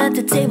friends at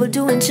the table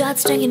doing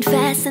shots, drinking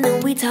fast, and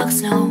then we talk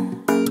slow.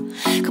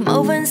 Come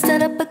over and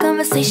start up a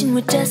conversation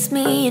with just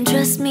me, and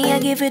trust me, I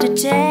give it a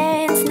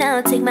chance.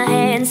 Now take my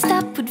hand,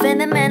 stop, put Van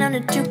the Man on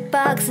the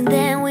jukebox, and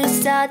then we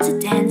start to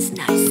dance.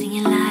 Now you're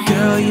singing like,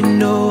 girl, you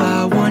know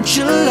I want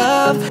your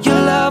love.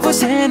 Your love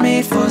was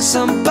handmade for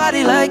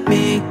somebody like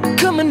me.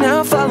 Come on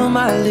now, follow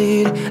my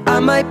lead. I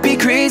might be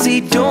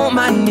crazy, don't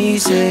mind me.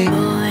 Say,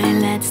 boy,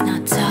 let's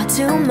not talk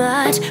too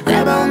much.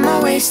 Grab on my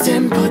waist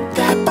and put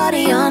that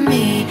body on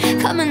me.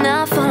 Come on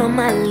now, follow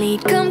my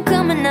lead. Come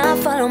on now,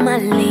 follow my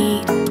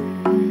lead.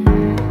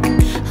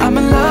 I'm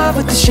in love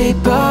with the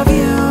shape of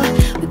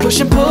you. We push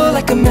and pull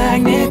like a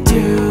magnet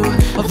do.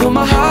 Although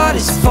my heart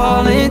is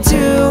falling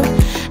too,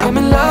 I'm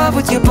in love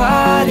with your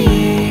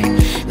body.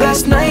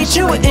 Last night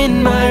you were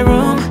in my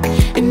room,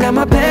 and now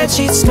my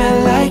bedsheets smell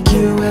like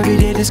you. Every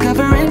day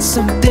discovering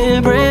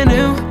something brand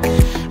new.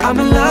 I'm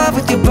in love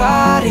with your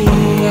body.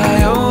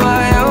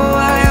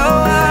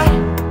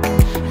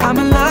 I'm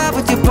in love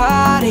with your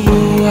body.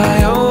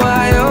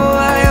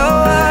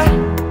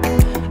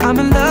 I'm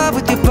in love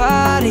with your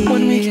body.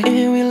 1 week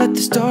in, we let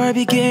the story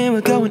begin.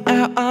 We're going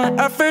out on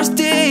our first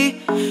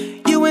date.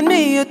 You and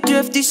me are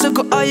thrifty, so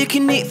go all you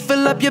can eat.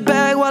 Fill up your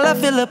bag while I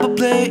fill up a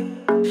plate.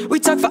 We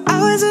talk for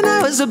hours and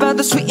hours about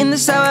the sweet and the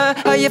sour.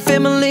 How your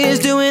family is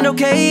doing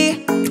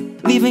okay.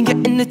 Leaving, get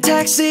in the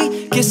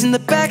taxi, kiss in the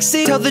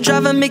backseat. Tell the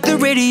driver, make the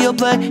radio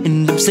play,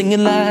 and I'm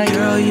singing like,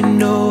 girl, you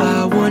know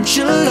I want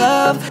your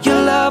love.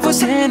 Your love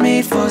was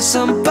handmade for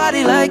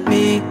somebody like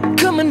me.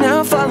 Come on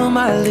now, follow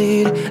my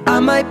lead. I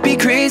might be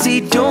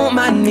crazy, don't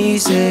mind me.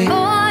 Say, boy,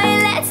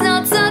 let's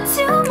not talk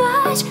too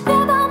much.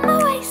 Grab on my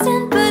waist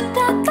and put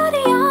that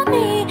body on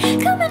me.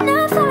 Come on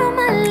now, follow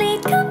my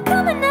lead.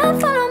 Come on now,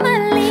 follow my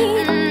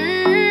lead.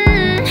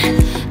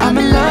 I'm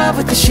in love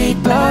with the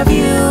shape of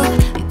you.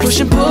 Push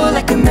and pull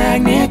like a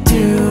magnet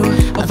do.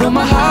 Although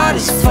my heart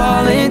is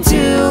falling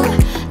too,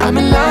 I'm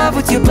in love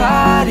with your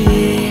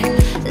body.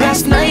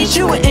 Last night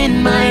you were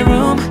in my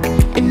room,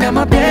 and now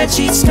my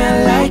bedsheets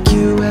smell like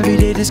you. Every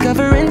day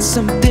discovering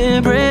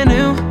something brand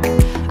new.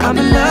 I'm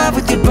in love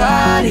with your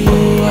body.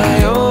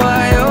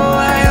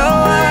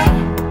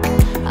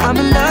 I'm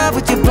in love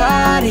with your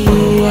body.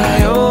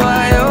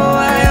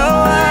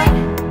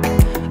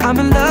 I'm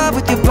in love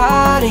with your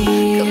body.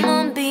 Come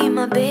on, be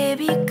my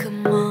baby,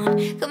 come on.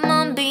 Come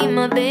on, be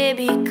my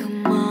baby,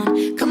 come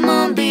on. Come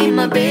on, be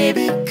my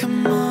baby,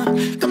 come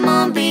on. Come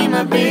on, be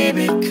my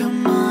baby,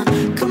 come on.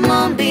 Come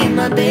on, be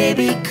my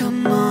baby,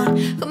 come on.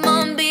 Come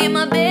on, be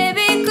my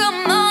baby,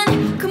 come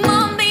on. Come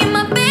on, be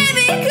my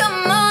baby,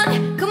 come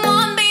on. Come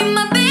on, be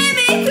my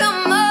baby,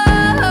 come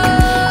on.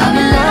 I'm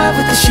in love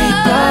with the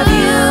shape of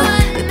you.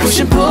 We push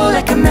and pull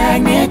like a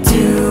magnet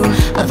do.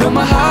 Although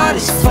my heart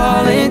is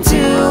falling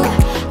too,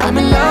 I'm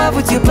in love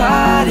with your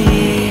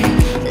body.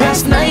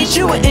 Last night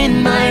you were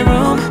in my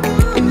room,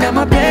 and now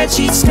my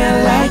bedsheets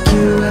smell like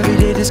you. Every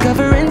day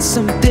discovering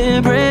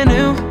something brand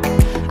new.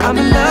 I'm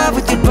in love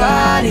with your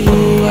body.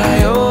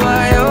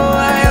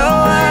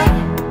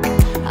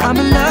 I'm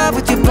in love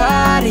with your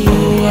body.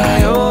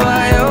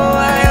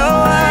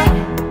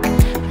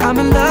 I'm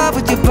in love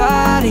with your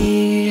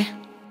body.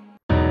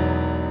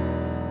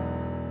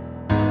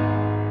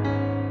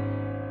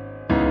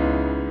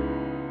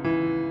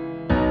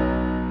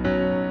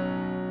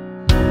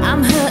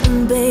 I'm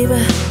hurting,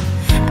 baby,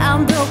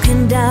 I'm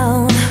broken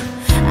down.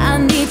 I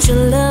need your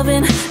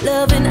loving,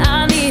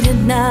 I need it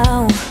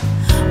now.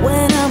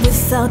 When I'm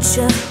without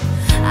you,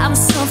 I'm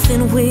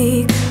something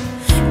weak.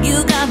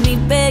 You got me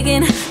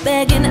begging,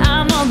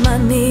 I'm on my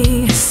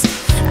knees.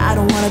 I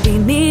don't wanna be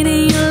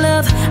needing your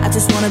love, I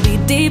just wanna be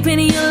deep in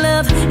your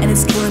love. And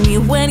it's killing me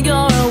when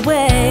you're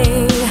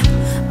away.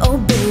 Oh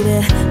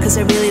baby, cause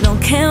I really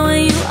don't care where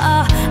you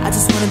are. I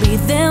just wanna be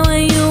there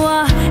when you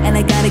are. And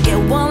I gotta get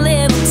one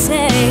little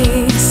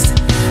taste.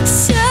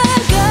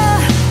 Sugar,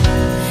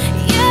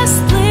 yes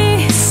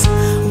please,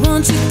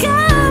 won't you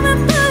come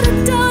and put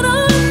it down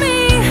on me?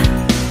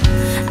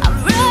 I'm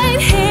right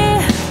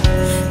here,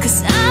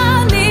 cause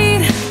I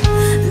need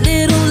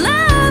little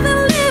love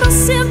and little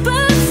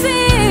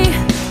sympathy.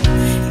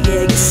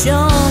 Yeah, you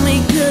show me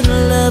good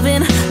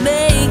loving,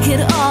 make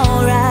it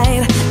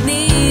alright.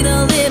 Need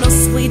a little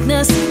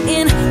sweetness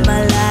in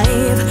my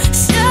life.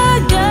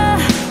 Sugar,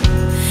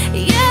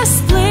 yes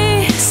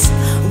please,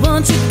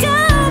 won't you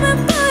come and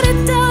put it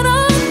down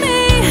on me?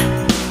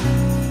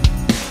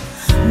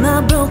 My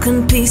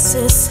broken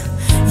pieces,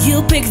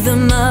 you pick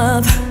them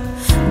up.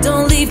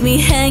 Don't leave me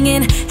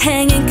hanging,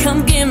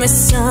 come give me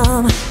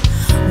some.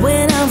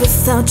 When I'm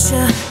without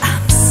you,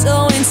 I'm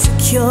so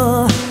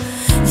insecure.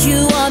 You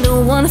are the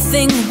one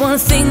thing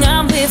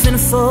I'm living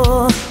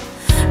for.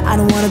 I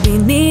don't wanna be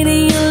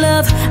needing your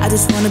love, I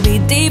just wanna be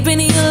deep in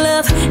your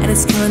love. And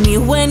it's killing me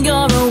when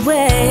you're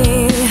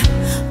away.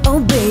 Oh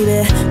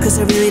baby, cause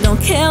I really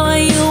don't care where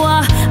you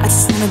are. I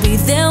just wanna be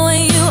there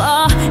when you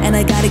are. And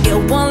I gotta get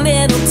one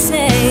little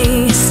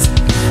taste.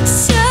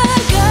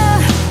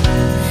 Sugar,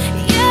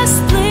 yes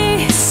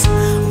please,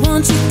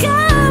 won't you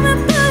come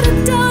and put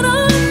it down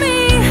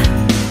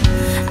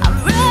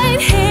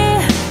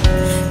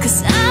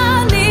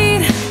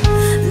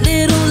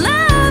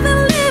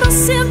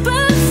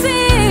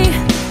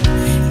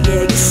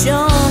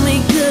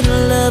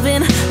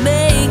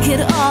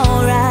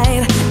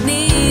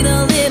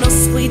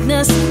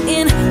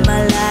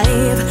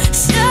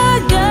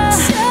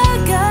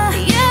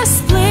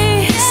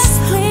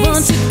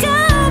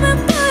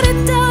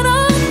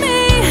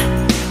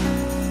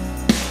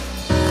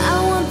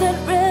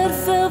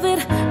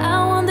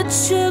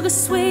sugar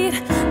sweet.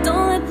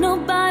 Don't let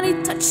nobody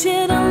touch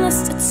it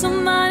unless it's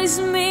somebody's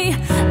me.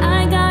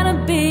 I gotta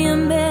be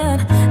in bed,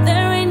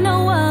 there ain't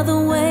no other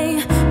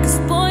way. Cause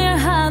boy, you're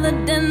hotter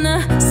than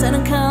a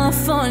Southern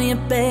California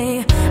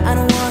bay. I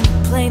don't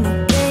wanna play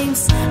no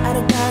games, I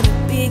don't gotta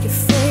be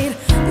afraid.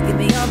 They give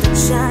me all the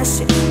shy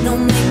shit, no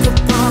makeup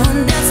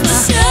on, that's my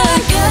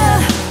sugar.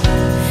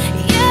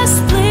 Yes,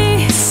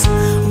 please,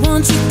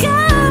 won't you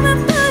come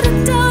and put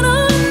it down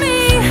on me?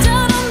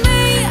 Down on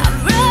me, I'm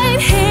right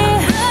here,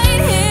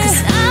 cause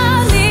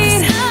I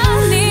need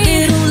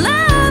little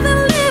love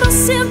and little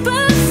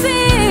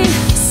sympathy.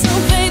 So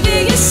baby,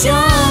 you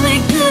show me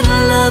good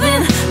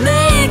loving,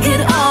 make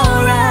it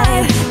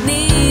alright.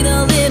 Need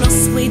a little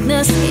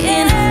sweetness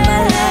in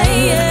my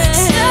life.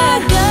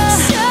 Sugar,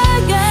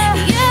 sugar,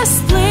 yes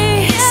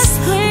please,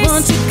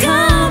 won't you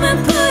come and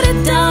put it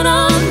down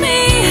on me?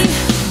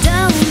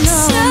 Down on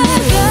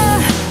sugar,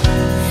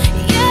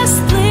 yes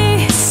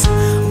please,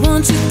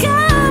 won't you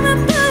come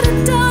and put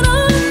it down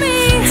on me?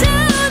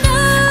 Down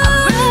on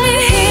I'm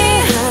right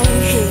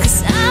here,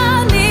 cause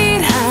I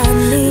need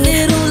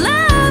little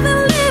love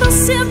and little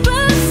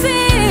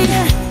sympathy.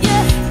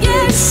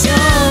 Yeah,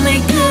 show me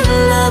good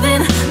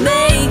loving,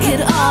 make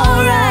it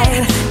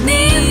alright.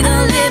 Need a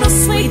little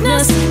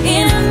sweetness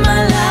in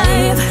my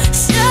life.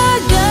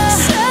 Sugar,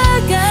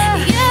 sugar,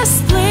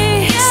 yes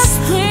please,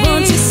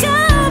 won't you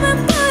come and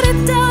put it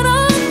down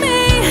on me?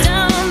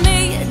 Down on me,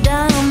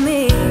 down on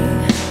me.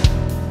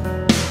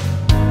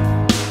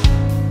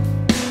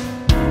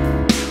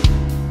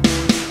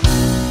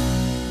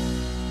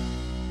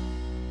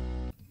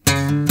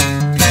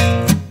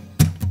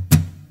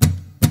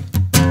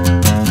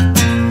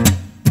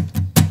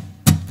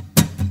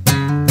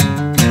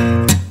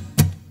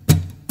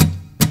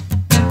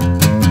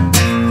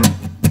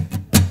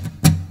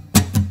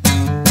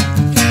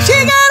 She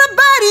got a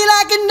body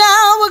like an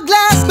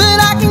hourglass, but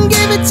I can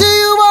give it to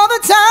you all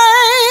the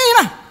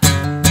time.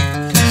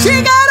 She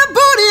got a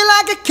booty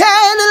like a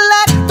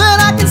Cadillac, but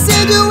I can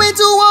send you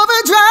into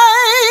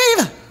overdrive.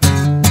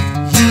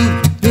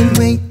 You've been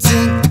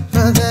waiting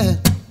for that.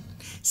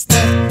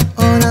 Step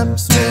on up,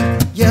 swing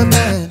your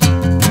butt.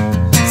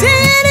 See,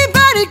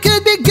 anybody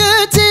could be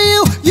good to you.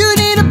 You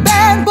need a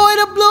bad boy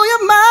to blow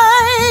your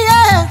mind.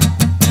 Yeah.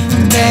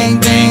 Bang,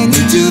 bang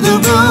into the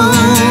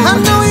room. I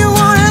know you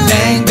want it.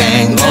 Bang,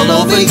 bang all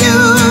over you.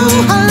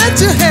 I'll let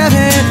you have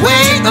it.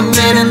 Wait a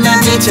minute,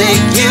 let me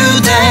take you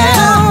there.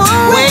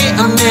 Wait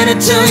a minute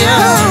till you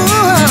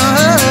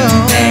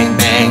bang,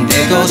 bang,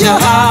 there goes your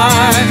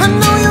heart. I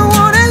know you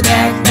want it.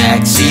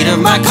 Back seat of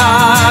my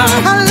car.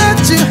 I'll let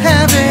you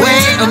have it.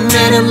 Wait a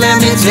minute, let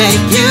me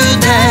take you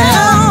there.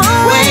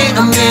 Wait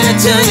a minute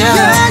till you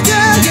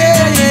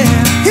Yeah.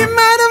 He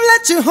might have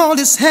let you hold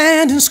his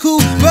hand in school,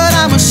 but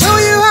I'ma show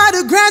you how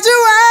to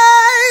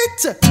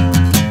graduate.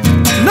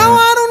 No,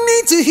 I don't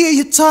need to hear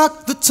you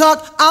talk the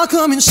talk. I'll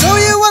come and show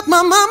you what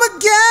my mama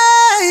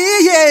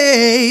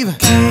gave.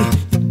 Okay,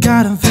 you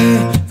got a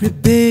very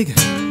big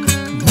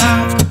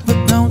mouth,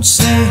 but don't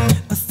say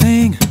a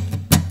thing.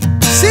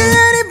 See,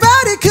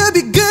 anybody could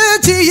be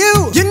good to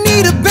you. You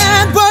need a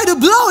bad boy to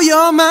blow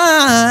your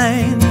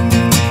mind.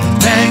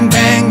 Bang,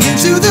 bang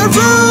into the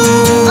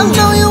room. I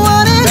know you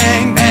want it.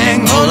 Bang,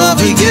 bang all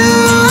over you.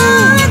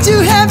 I'll let you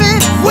have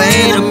it.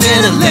 wait a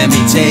minute, let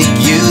me take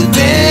you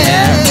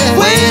there.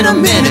 Wait a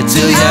minute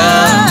till you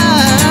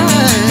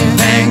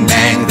bang,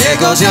 bang, there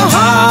goes your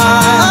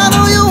heart. I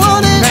know you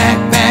want it.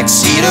 Back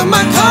seat of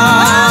my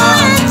car.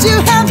 I'll let you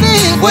have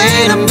it.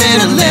 Wait a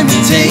minute, let me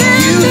take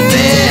you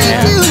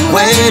there.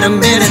 Wait a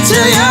minute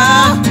till you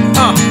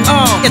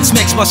It's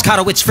mixed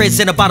Moscato, it's frizz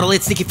in a bottle,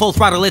 it's sneaky full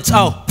throttle, it's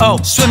oh.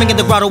 Swimming in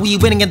the grotto, we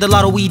winning in the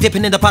lotto, we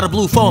dipping in the pot of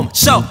blue foam.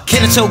 So,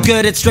 kid, it's so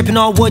good, it's dripping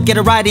all wood, get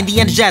a ride in the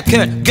end, jet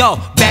could go.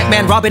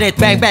 Batman, robbing it,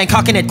 bang bang,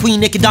 cocking it, queen,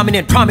 naked,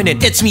 dominant,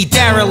 prominent. It's me,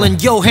 Daryl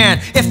and Johan,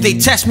 if they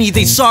test me,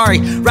 they sorry.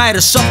 Ride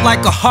us up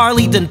like a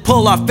Harley, then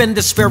pull off in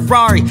this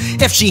Ferrari.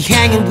 If she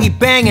hanging, we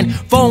banging,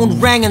 phone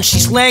ringing,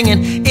 she's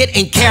slanging. It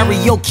ain't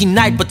karaoke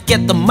night, but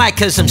get the mic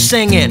cause I'm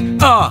singing.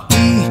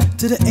 E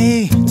to the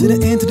A, to the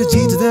N, to the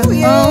G, to the O.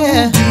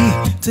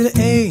 E to the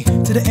A,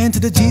 to the N, to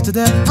the G, to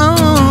the O.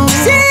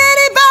 See,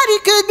 anybody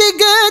could be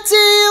good to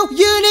you.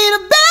 You need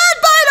a bad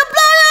boy to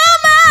blow your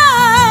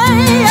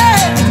mind.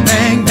 Yeah.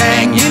 Bang,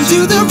 bang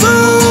into the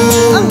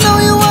room. I know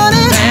you want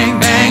it.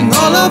 Bang, bang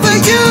all over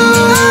you.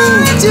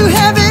 I'll let you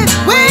have it.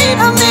 wait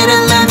a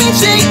minute, let me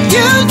take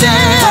you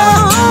there.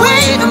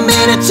 Wait a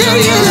minute till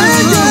you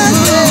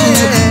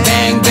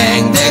bang,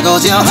 bang, there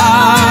goes your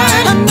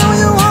heart. I know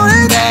you want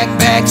it.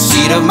 Back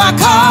seat of my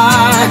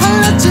car.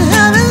 I'll let you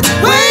have it.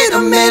 Wait a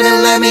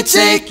minute, let me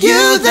take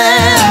you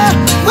there.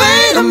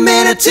 Wait a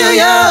minute till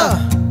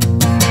you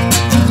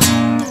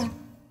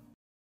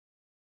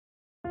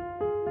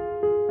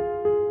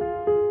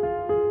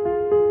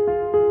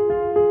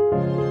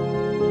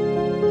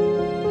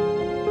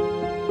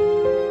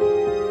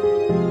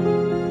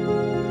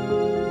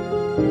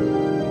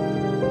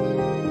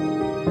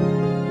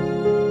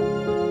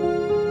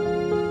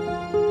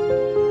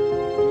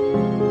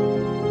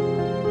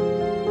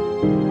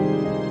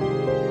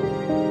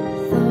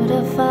Thought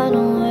find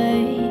a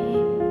way.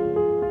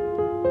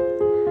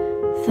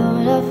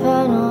 Thought I'd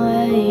find a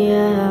way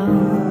out,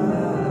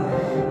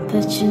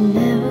 but you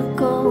never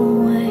go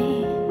away.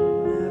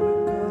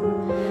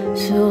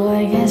 So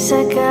I guess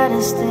I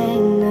gotta stay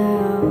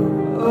now.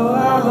 Oh,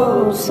 I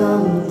hope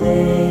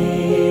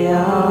someday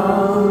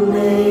I'll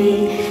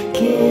make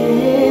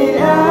it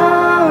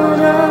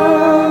out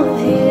of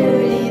here,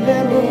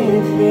 even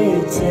if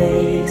it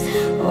takes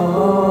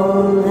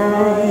all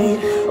night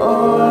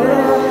or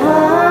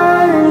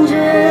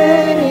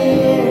 100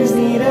 years.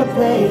 Need a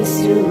place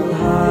to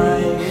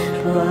hide,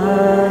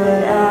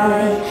 but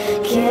I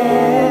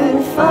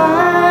can't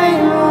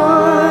find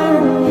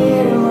one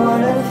here.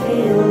 Wanna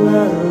feel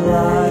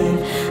alive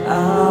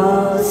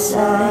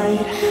outside.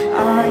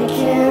 I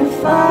can't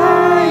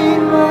find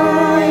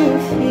my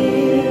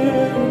fear.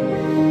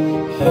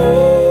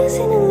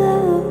 Isn't it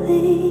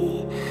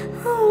lovely?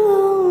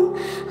 Alone,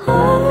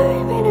 heart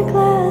made of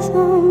glass,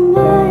 my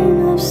mind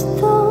of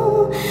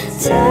stone.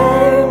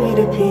 Tear me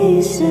to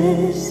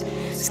pieces,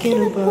 skin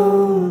and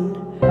bone.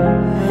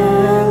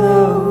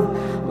 Hello,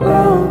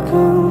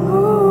 welcome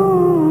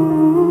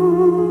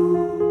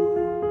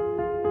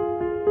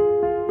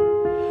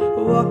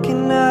home.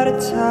 Walking out of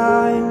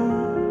time,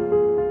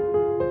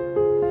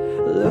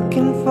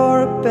 looking for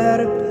a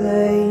better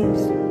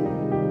place.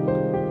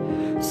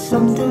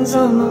 Something's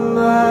on my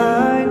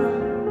mind,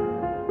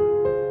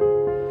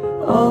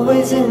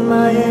 always in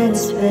my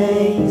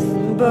headspace.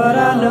 But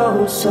I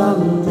know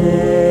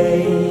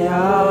someday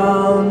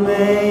I'll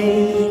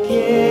make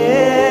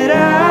it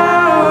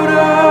out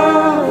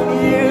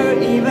of here,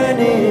 even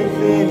if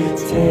it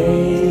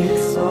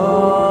takes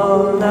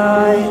all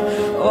night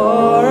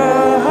or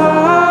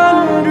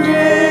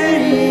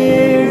 100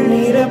 years.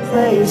 Need a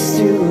place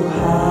to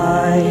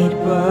hide,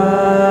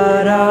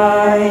 but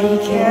I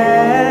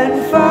can't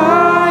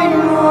find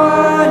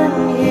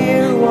one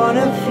here.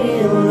 Wanna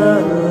feel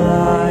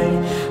alive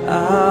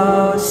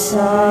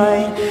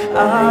outside.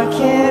 I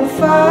can't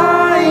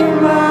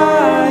find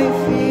my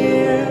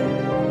fear.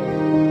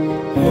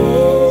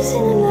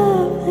 Isn't it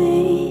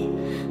lovely?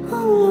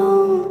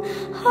 Alone,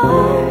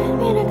 heart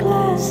made of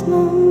glass,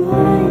 my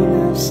mind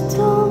of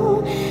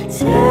stone.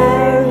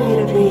 Tear me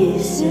to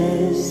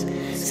pieces,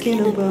 skin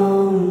and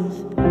bones.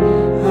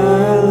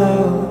 Hello,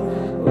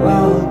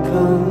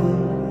 welcome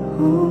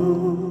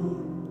home.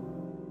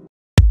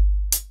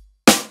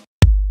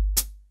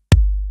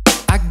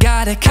 I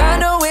got a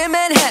condo in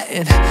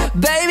Manhattan,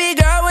 baby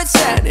girl, what's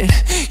happening?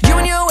 You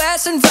and your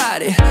ass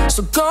invited,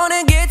 so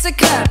gonna get to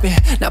clapping.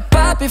 Now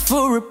pop it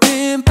for a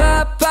pimp,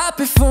 pop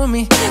it for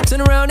me.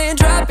 Turn around and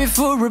drop it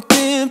for a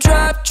pimp,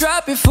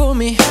 drop it for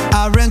me.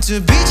 I rent a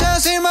beach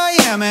house in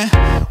Miami,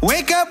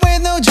 wake up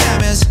with no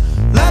jammies.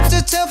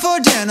 Lobster tail for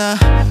dinner,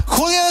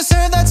 Julio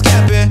sir, that's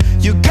camping.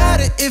 You got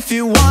it if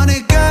you want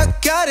it,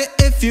 got it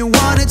if you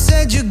want it.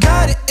 Said you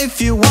got it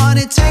if you want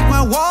it, take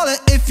my wallet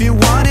if you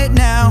want it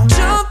now.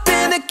 Jump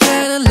in the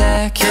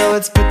Cadillac, Girl,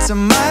 let's put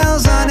some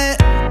miles on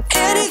it,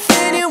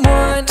 anything you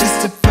want,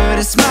 just to put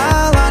a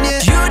smile on you.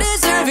 you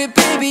deserve it,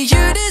 baby,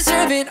 you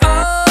deserve it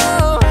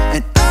all.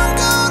 And I'm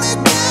gonna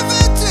give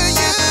it to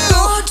you.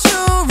 Gold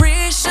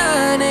jewelry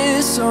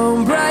shining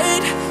so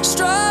bright,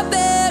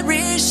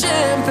 strawberry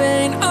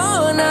champagne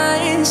all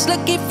night.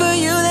 Lucky for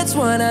you, that's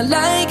what I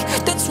like,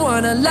 that's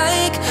what I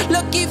like.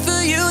 Lucky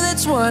for you,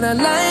 that's what I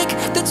like,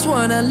 that's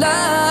what I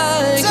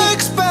like.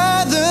 Sex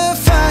by the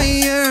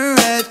fire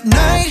at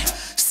night,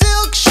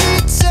 silk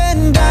sheets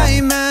and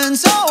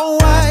diamonds all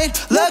white.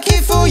 Lucky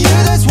for you,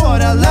 that's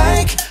what I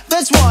like,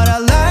 that's what I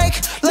like.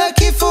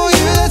 Lucky for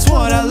you, that's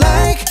what I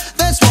like,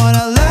 that's what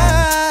I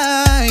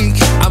like.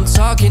 I'm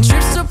talking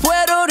trips to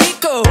Puerto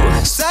Rico,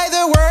 Say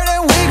the word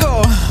and we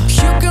go.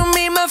 you can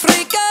be my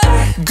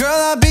freaka, Girl,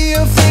 I'll be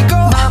your fico.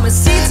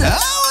 mamacita.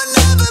 I will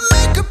never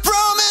make a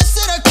promise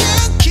that I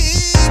can't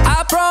keep.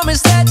 I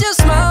promise that your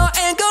smile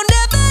ain't gon'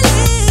 never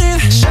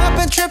leave.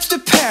 Shopping trips to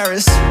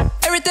Paris,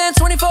 Everything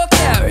 24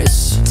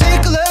 carats.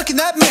 take a look in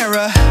that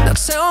mirror. Now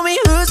tell me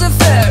who's the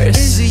fairest.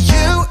 Is it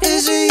you,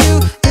 is it you,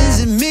 is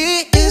it me,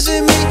 is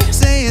it me?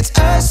 Say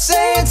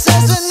it's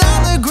us and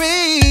I'll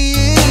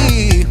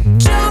agree.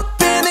 Jump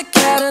in the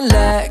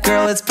Cadillac,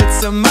 Girl, let's put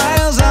some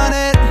miles on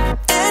it,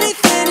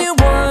 anything you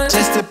want,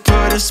 just to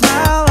put a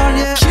smile on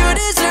you. you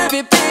deserve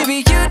it, baby,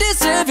 you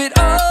deserve it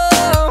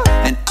all.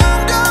 And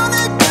I'm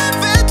gonna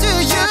give it to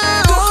you.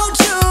 Gold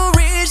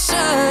jewelry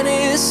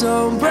shining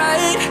so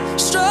bright,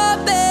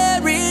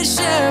 strawberry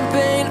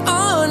champagne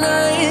all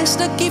night.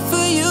 Lucky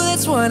for you,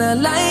 that's what I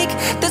like,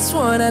 that's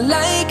what I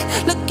like.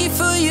 Lucky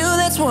for you,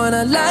 that's what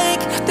I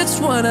like, that's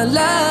what I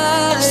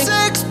like.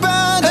 Sex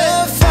by the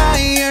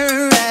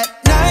fire at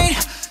night,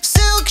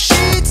 silk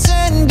sheets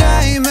and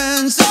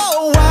diamonds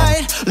all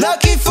white.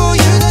 Lucky for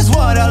you, that's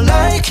what I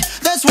like,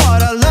 that's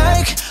what I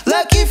like.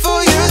 Lucky for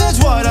you, that's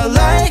what I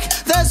like,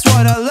 that's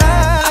what I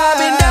like. I've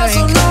been down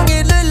so long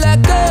it look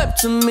like up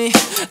to me,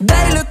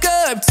 they look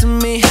up to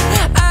me.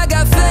 I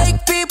got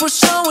fake people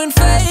showing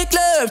fake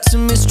love to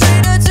me,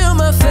 straight up to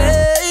my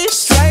face,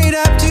 Straight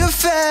up to your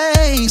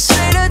face.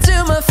 straight up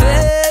to my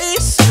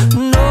face.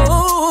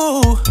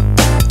 No,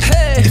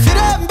 hey,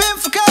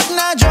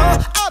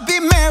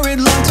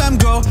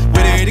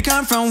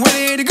 from?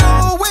 Where did it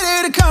go?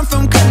 Where did it come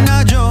from?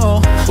 Cotton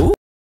Joe.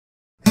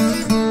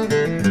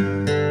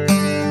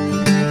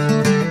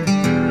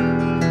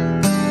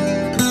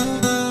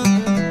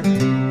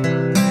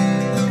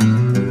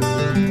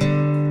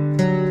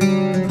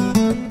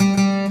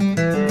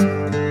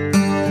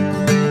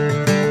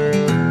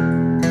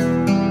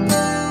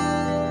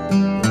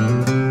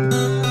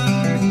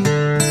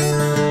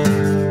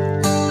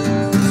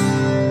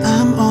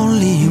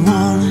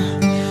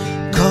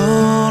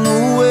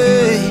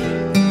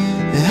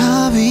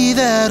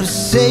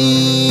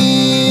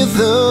 Save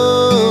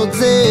the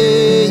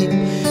day.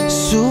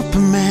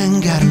 Superman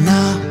got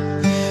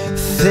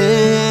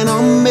nothing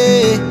on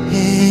me.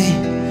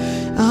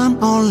 I'm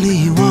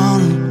only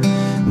one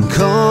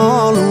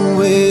call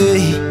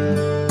away.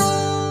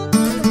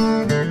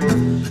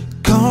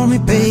 Call me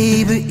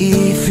baby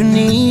if you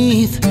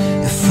need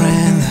a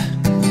friend.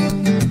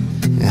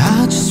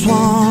 I just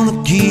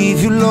wanna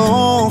give you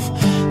love.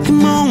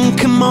 Come on,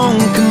 come on,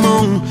 come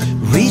on.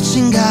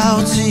 Reaching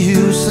out to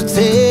you, so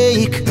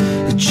take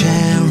a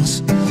chance.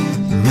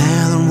 No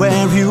matter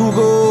where you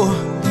go,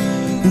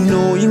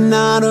 no, you're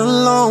not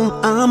alone.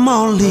 I'm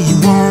only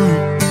one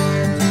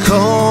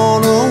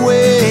call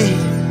away.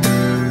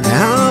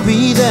 I'll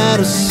be there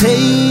to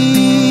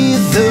save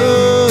the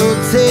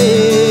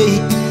day.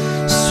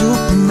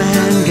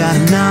 Superman got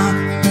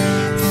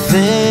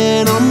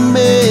nothing on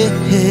me.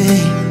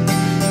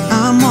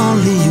 I'm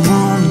only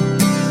one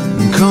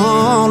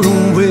call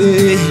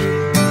away.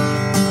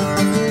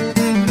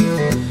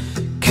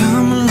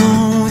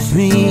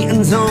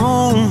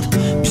 Don't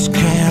be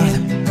scared.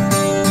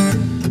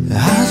 I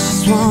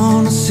just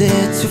wanna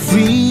set you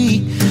free.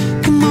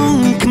 Come on,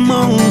 come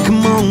on,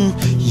 come on.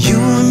 You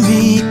and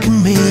me can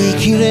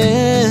make it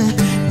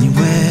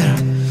anywhere.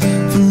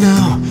 For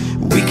now,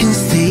 we can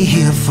stay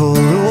here for a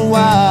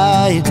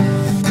while.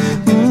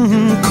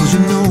 Cause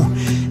you know,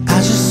 I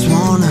just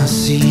wanna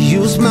see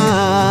you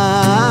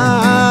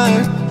smile.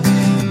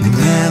 No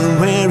matter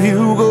where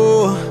you go,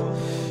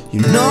 you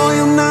know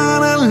you're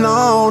not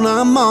alone.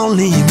 I'm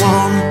only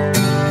one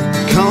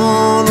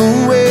call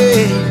away.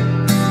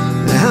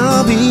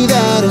 I'll be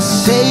there to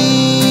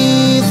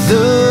save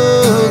the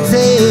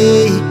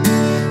day.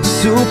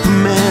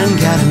 Superman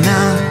got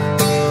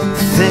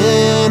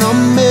nothing on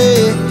me.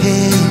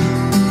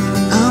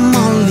 I'm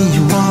only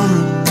one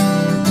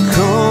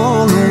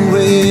call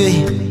away.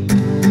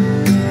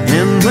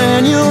 And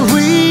when you're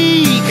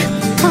weak,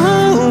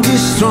 I'll be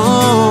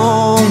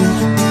strong.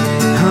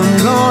 I'm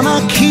gonna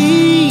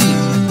keep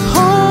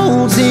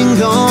holding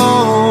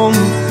on.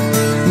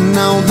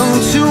 Now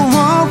don't you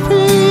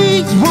worry,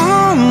 it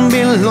won't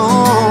be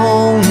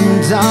long,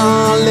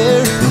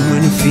 darling. And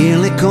when you feel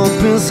like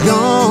hope is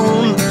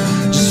gone,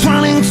 just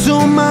run into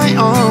my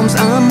arms.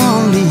 I'm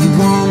only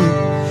one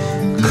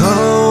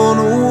call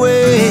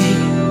away.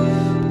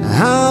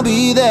 I'll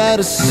be there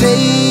to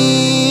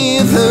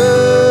save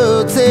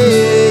the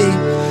day.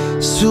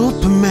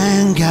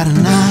 Superman got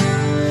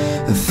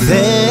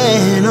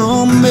nothing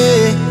on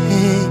me.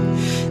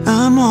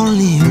 I'm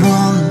only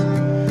one.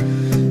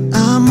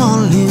 I'm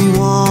only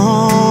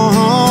one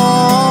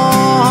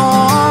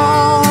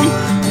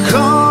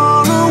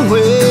call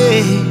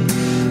away.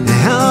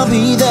 I'll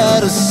be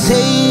there to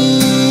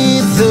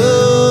save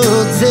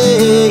the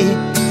day.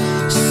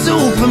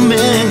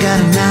 Superman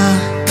got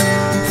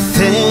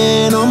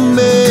nothing on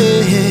me.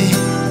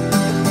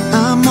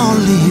 I'm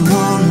only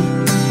one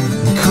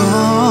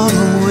call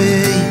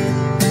away.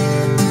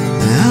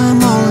 I'm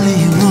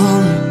only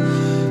one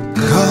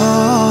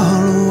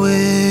call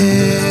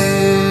away.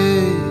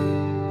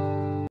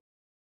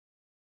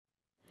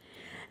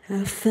 I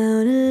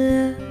found a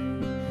love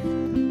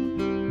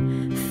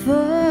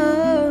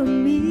for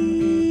me.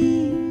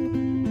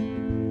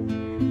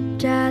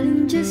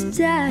 Darling, just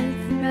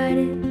dive right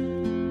in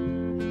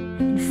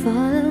and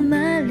follow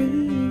my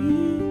lead.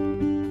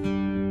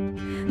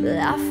 Well,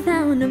 I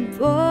found a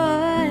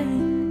boy,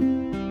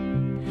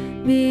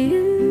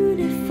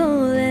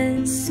 beautiful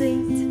and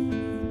sweet.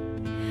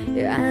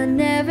 I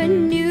never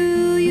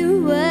knew you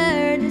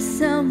were the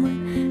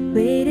someone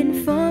waiting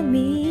for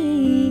me.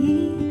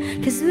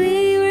 'Cause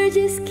we were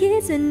just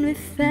kids when we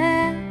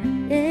fell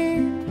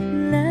in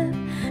love,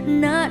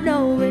 not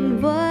knowing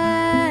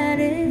what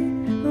it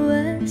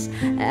was.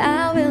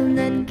 I will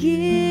not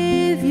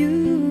give you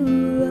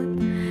up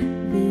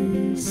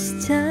this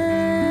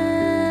time.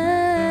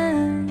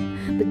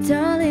 But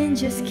darling,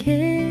 just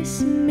kiss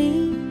me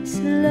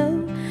slow.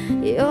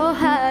 Your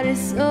heart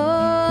is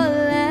all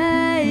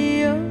I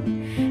own,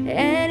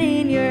 and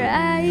in your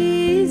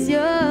eyes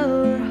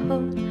you're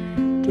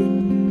holding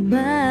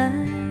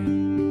mine.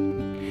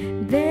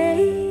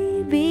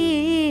 Baby,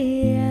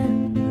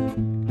 I'm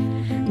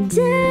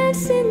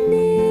dancing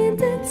in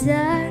the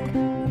dark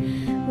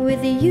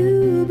with you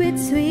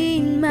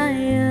between my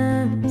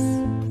arms,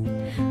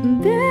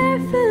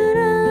 barefoot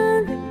on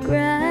the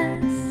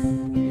grass,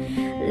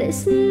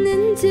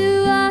 listening to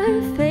our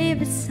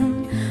favorite song.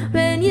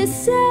 When you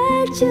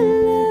said you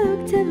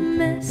looked a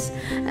mess,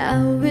 I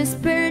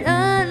whispered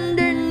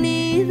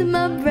underneath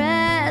my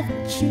breath,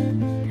 but you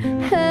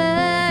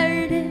heard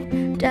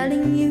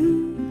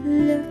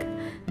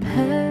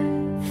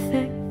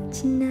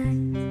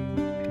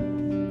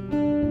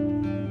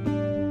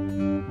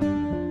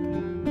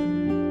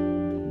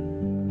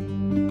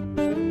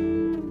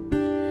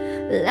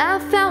Well, I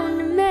found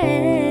a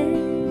man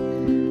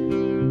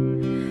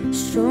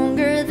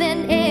stronger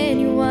than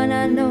anyone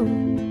I know.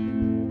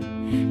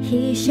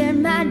 He shared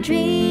my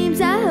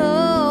dreams. I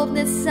hope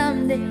that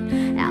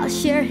someday I'll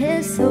share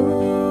his soul.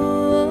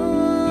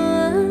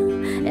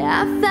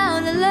 I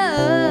found a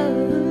love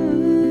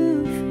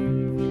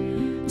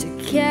to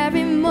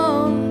carry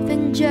more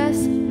than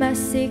just my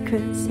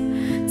secrets,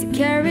 to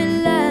carry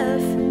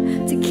love,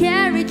 to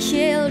carry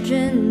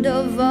children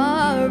of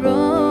our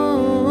own.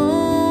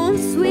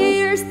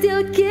 We're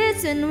still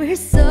kids and we're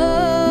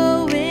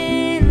so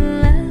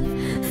in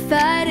love,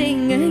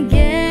 fighting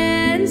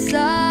against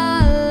all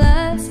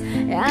odds.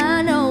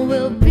 I know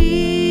we'll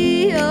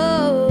be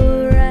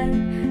alright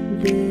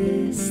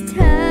this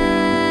time.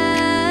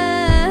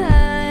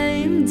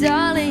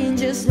 Darling,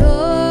 just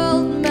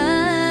hold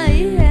my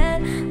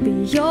hand. Be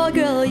your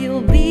girl,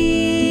 you'll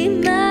be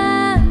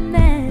my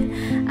man.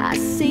 I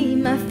see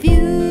my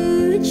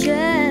future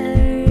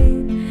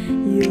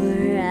in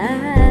your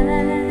eyes,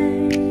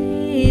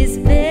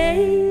 baby.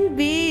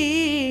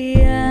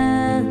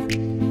 I'm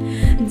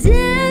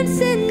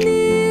dancing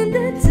in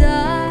the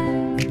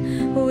dark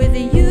with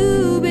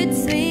you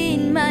between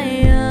my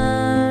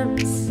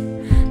arms,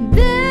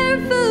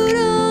 barefoot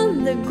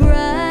on the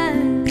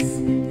grass,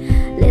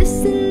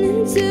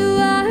 listening to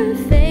our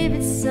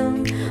favorite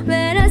song.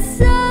 When I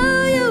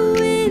saw you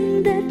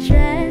in that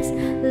dress,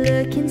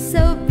 looking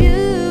so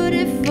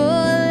beautiful,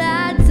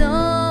 I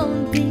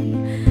don't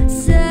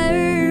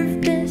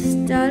deserve this.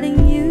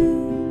 Darling, you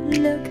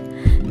look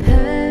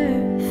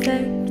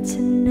perfect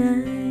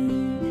tonight.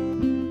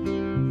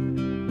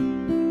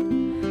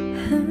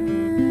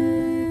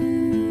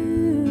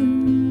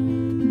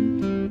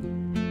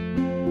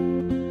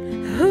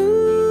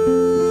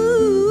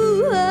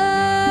 Ooh,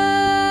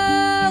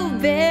 oh,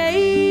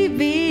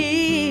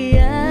 baby,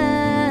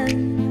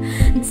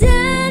 I'm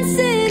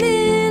dancing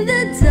in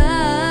the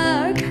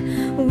dark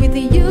with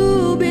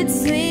you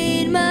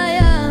between my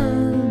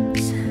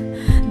arms,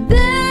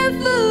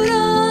 barefoot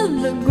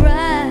on the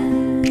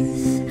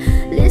grass,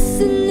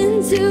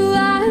 listening to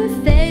our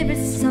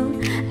favorite song.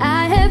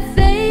 I have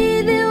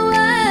faith in what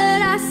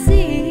I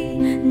see.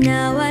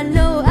 Now I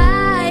know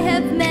I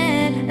have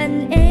met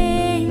an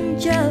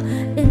angel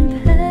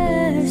in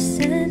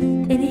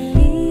person, and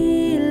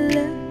he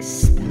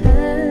looks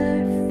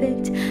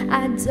perfect.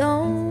 I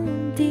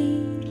don't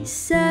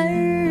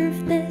deserve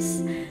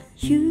this.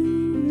 You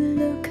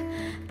look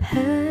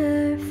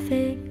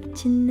perfect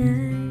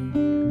tonight.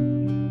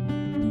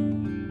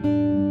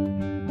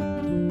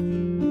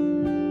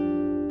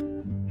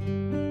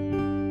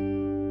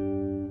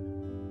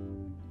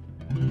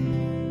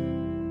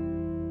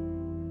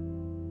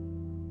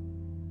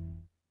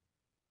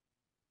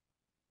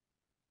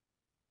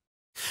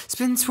 It's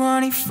been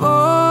 24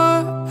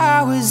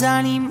 hours,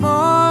 I need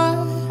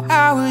more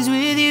hours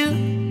with you.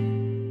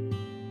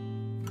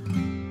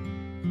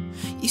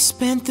 You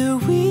spent the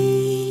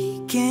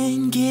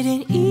weekend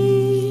getting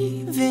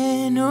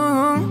even,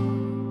 oh.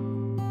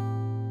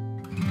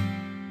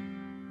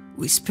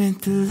 We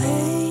spent the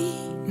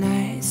late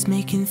nights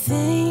making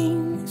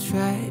things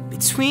right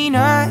between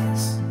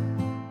us.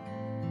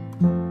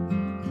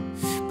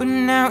 But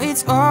now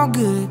it's all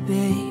good,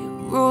 babe.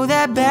 Roll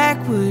that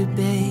backward,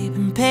 babe,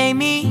 and pay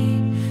me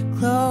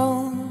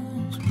close.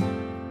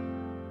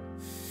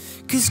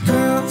 Cause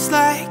girls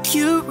like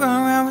you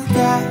run around with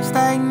guys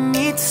like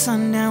me till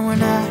sundown.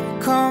 When I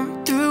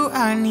come through,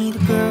 I need a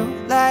girl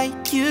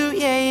like you,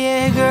 yeah,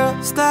 yeah.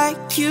 Girls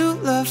like you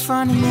love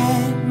fun and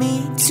yeah,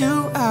 me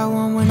too. I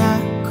want when I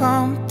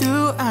come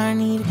through, I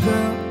need a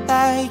girl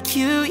like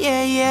you,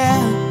 yeah, yeah.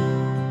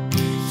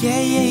 Yeah,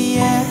 yeah,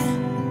 yeah.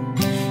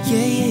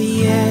 Yeah,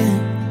 yeah,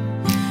 yeah.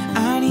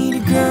 I need a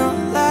girl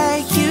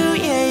like you,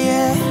 yeah,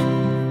 yeah.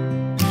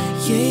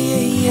 Yeah,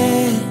 yeah,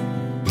 yeah.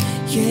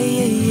 Yeah,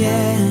 yeah,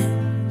 yeah.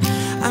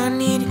 I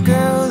need a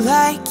girl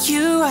like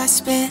you. I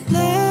spent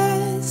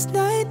last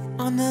night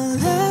on the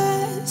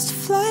last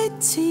flight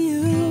to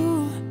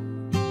you.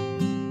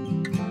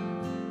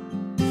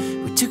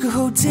 We took a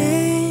whole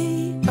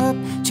day up,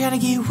 trying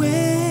to get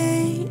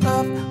way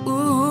up,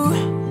 ooh.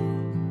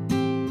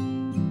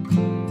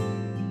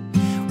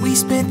 We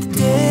spent the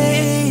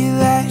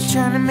daylight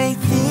trying to make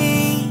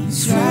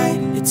things right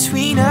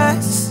between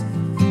us.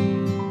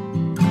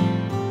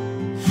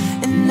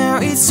 And now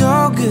it's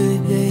all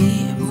good,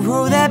 babe.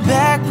 Roll that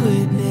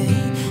backward,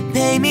 babe.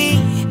 Pay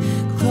me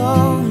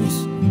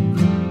close.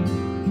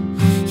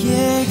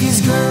 Yeah,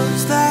 cause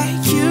girls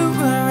like you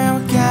run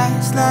around with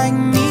guys like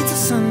me till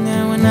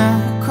sundown. When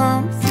I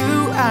come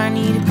through, I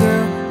need a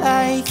girl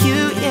like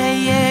you, yeah,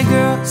 yeah.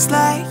 Girls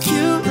like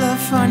you love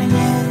fun and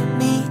yeah,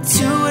 me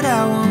too. What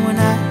I want when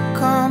I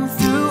come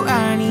through,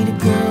 I need a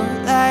girl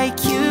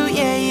like you,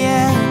 yeah,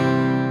 yeah.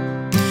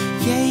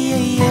 Yeah,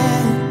 yeah,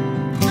 yeah.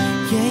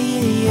 Yeah,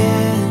 yeah,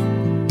 yeah.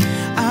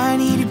 I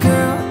need a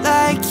girl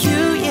like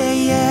you, yeah,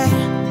 yeah.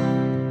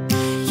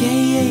 Yeah,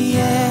 yeah,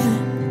 yeah.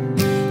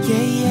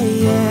 Yeah, yeah,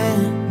 yeah.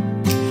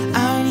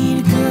 I need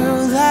a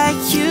girl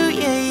like you,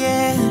 yeah,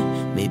 yeah.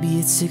 Maybe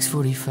it's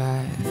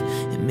 6:45,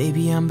 and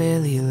maybe I'm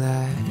barely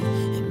alive,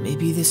 and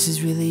maybe this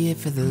is really it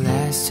for the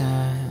last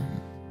time.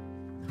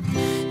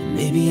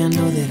 Maybe I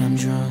know that I'm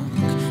drunk,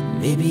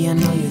 maybe I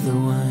know you're the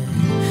one.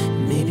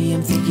 Maybe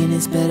I'm thinking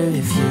it's better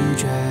if you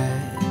drive.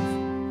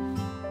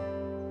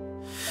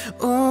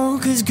 Oh,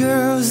 'cause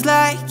girls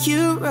like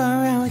you run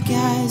around with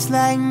guys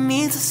like me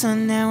till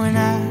sundown. When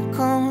I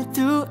come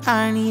through,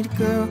 I need a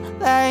girl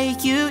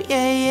like you,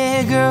 yeah,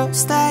 yeah.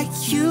 Girls like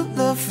you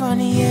love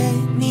funny, yeah,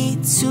 me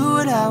too.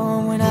 What I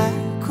want when I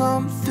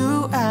come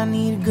through, I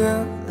need a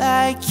girl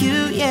like you,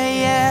 yeah,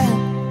 yeah.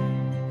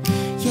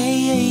 Yeah,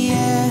 yeah,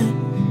 yeah.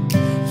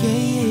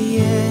 Yeah, yeah,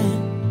 yeah.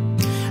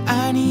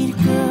 I need a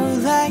girl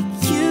like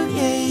you,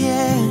 yeah,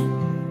 yeah.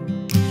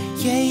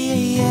 Yeah,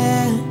 yeah,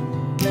 yeah.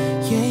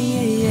 Yeah,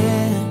 yeah,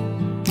 yeah.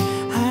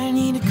 I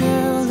need a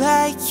girl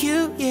like you,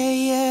 yeah,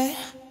 yeah.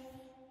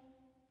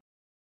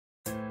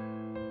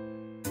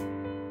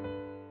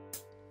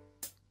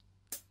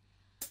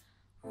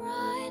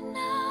 Right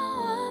now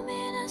I'm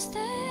in a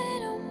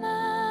state of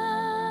mind.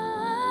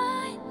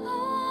 I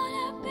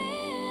wanna be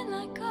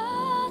like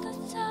all the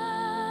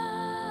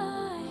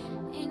time.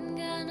 Ain't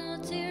got no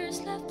tears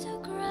left to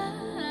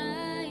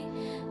cry,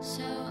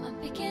 so I'm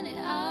picking it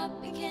up,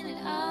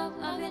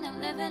 loving, I'm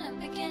living, I'm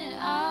picking it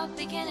up,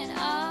 picking it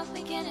up,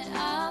 picking it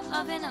up,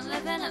 loving, I'm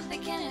living, I'm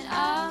picking it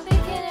up,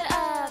 picking it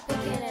up,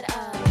 picking it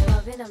up,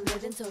 loving, I'm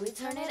living, so we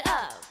turn it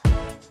up.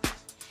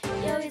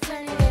 Yeah, we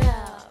turning it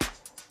up.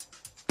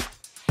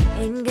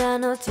 Ain't got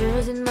no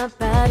tears in my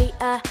body,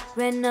 I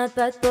ran out,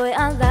 but boy,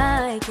 I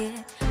like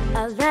it,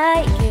 I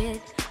like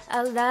it,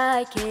 I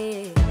like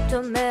it.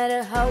 Don't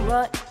matter how,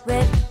 what,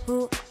 when,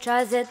 who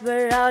tries it,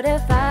 we're out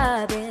of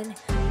vibing.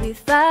 We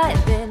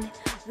vibing,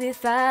 we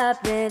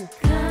vibing.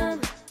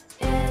 Come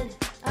in,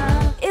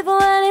 even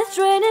when it's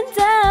raining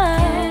down.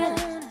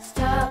 Can't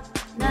stop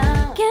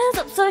now, can't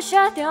stop, so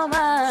shut your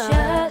mouth.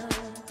 Shut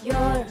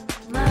your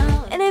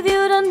mouth. And if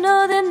you don't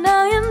know, then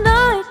now you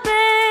know it,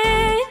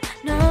 babe.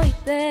 Know it,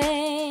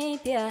 babe,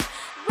 yeah.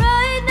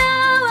 Right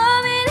now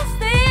I'm in a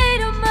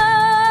state of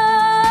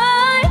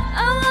mind.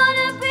 I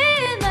wanna be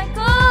like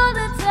all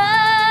the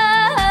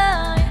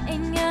time.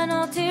 Ain't got no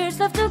tears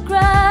left to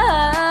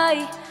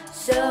cry,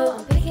 so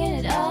I'm picking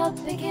it up,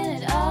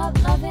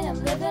 loving, I'm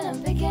living, I'm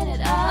picking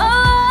it up.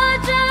 Oh, I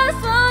just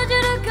want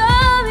you to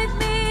come with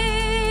me.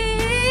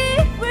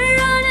 We're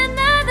on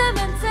another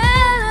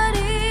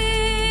mentality.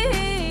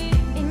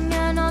 Ain't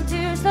got no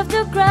tears left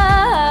to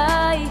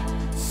cry,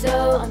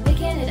 so I'm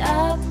picking it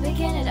up,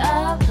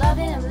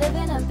 loving, I'm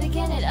living, I'm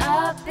picking it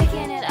up,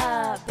 picking it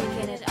up,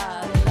 picking it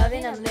up,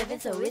 loving, I'm living,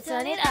 so we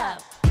turn it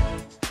up.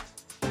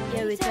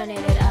 Yeah, we turning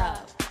it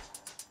up.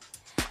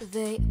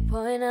 They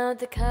point out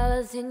the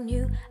colors in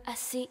you, I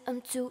see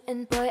them too,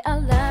 and boy, I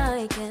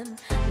like him,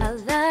 I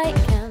like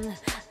him,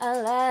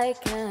 I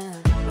like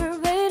him. We're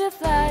ready to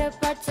fly to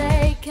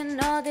partake, and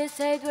all this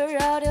hate, we're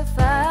out of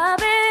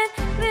vibing.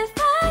 We're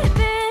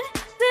vibing,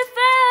 we're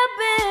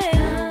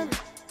vibing.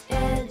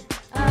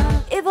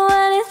 Even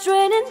when it's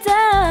raining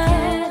down.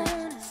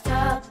 Can't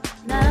stop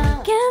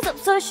now, can't stop,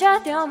 so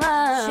shut your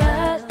mouth.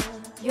 Shut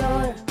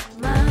your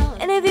mouth.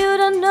 And if you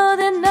don't know,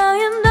 then now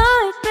you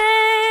know it,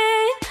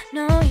 babe.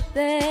 Know it,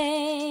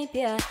 babe,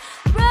 yeah.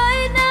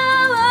 Right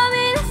now I'm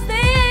in a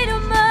state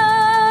of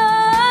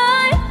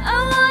mind. I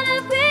wanna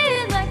be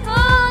like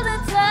all the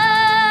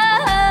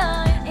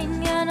time. Ain't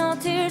got no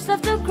tears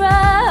left to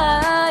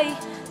cry,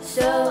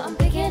 so I'm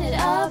picking it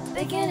up,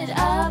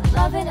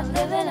 loving, I'm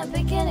living, I'm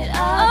picking it up.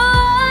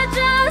 Oh, I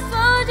just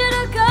want you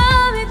to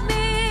come with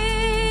me.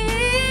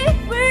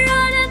 We're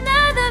on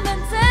another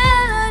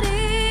mentality.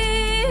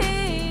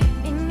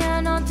 Ain't got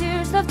no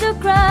tears left to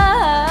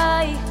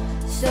cry,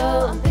 so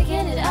I'm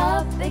picking it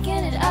up,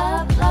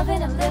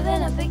 loving, I'm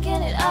living, I'm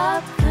picking it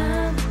up.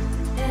 Come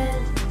in,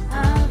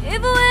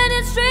 even when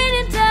it's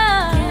raining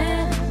down.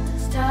 Can't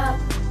stop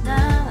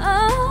now.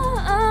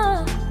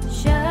 Oh,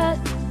 shut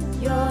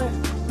your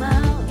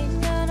mouth.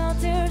 Ain't got no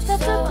tears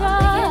left to cry.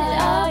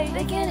 I'm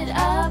picking it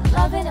up,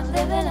 loving, I'm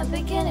living, I'm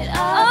picking it up. Oh,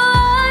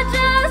 I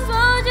just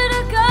want you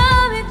to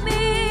come with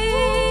me.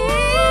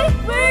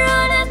 We're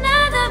on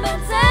another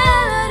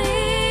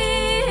mentality.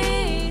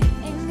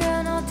 Ain't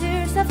got no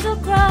tears left to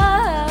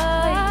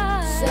cry,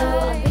 so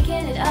I'm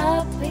picking it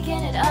up,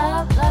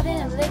 loving,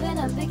 I'm living,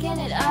 I'm picking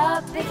it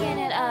up, picking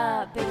it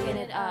up, picking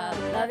it up,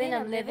 loving,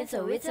 I'm living,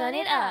 so we turn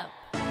it up.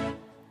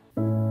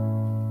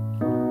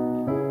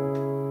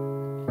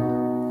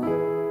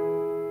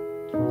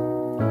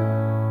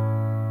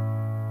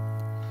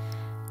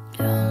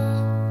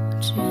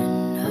 Don't you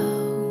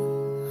know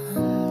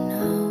I'm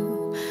no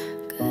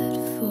good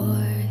for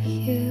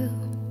you?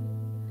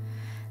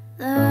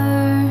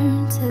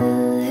 Learn to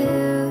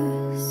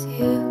lose,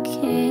 you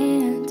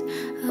can't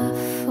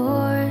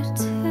afford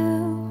to.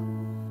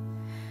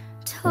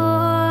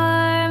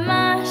 Tore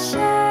my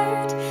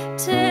shirt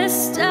to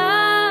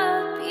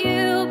stop you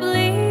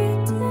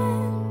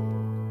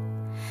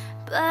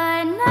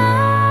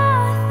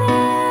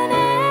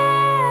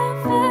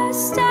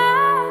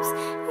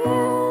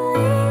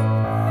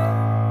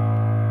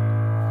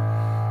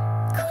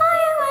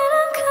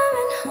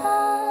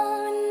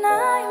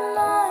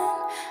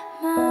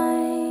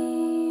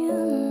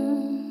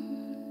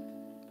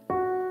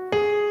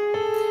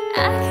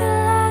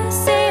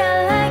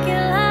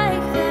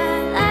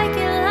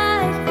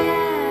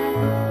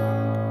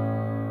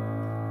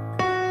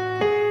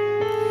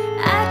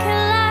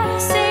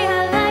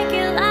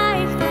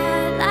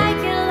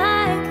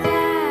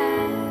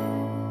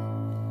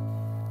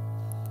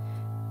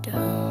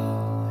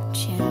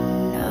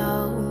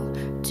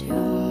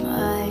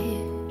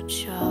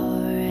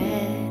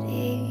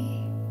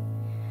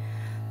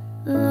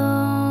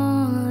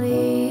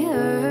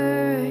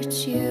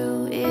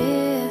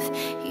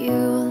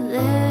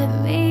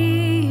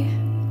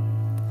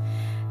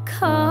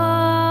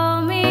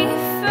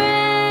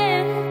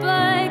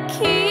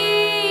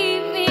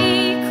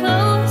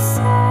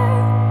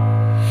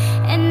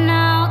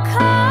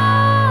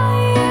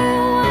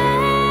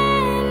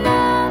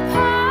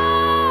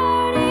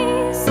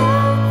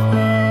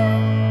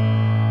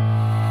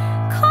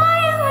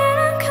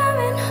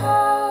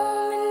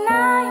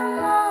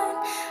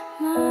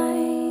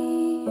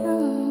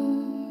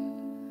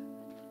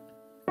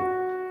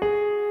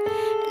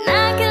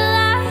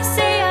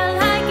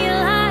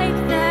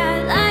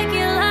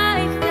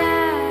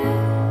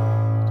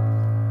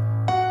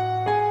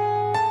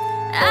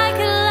I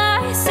could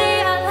lie,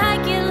 say I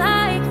like it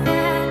like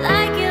that,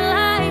 like it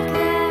like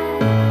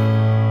that.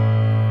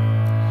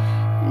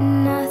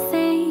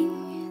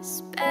 Nothing's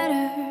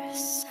better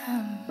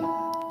sometimes.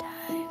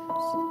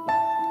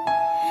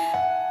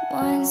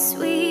 Once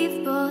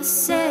we've both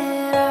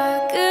said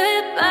our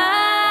goodbyes,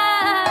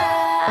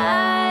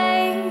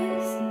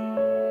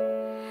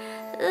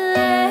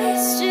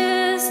 let's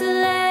just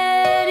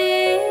let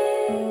it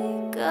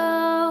go.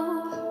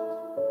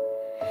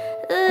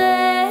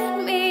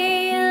 Let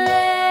me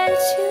let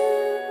you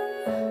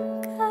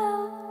go.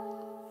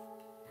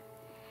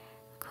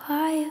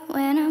 Quiet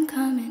when I'm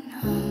coming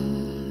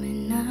home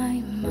and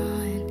I'm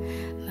on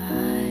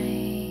my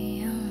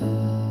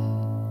own.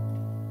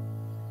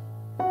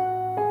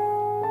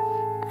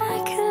 I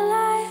could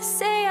lie,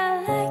 say I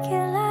like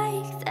it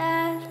like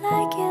that,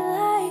 like it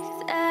like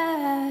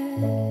that.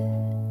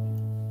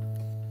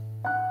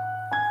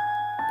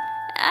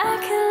 I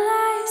could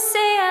lie,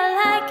 say I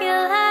like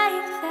it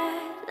like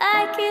that,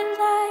 like it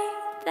like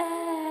that.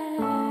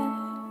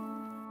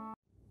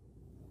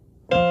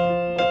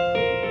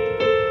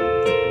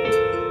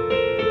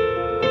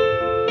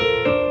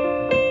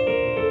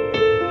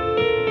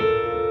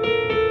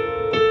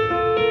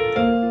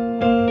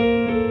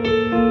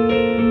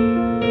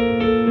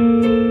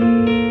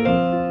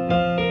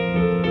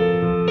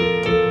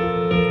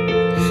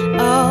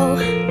 Oh,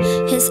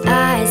 his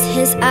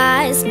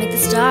eyes make the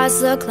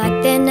stars look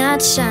like they're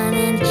not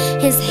shining.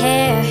 His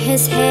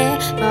hair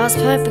falls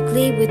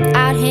perfectly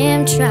without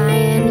him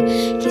trying.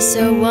 He's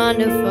so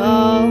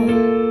wonderful,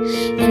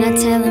 and I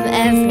tell him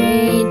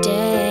every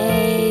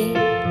day.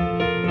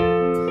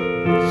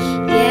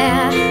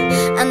 Yeah,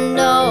 I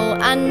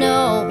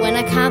know, when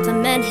I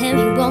compliment him,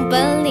 he won't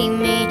believe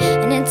me.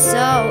 And it's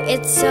so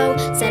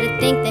sad to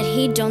think that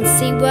he don't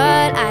see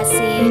what I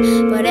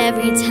see. But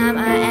every time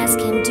I ask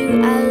him,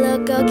 do I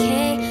look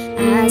okay?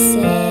 I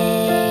say,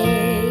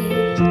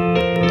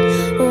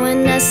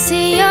 when I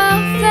see your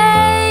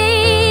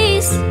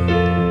face,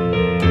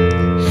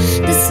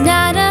 there's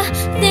not a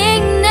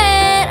thing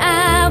that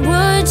I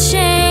would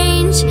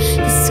change.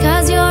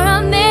 'Cause you're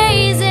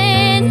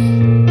amazing,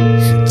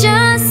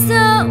 just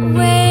the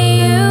way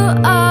you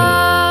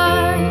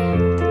are.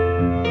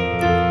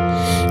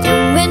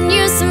 And when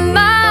you smile,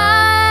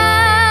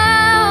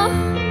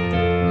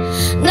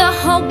 the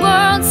whole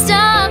world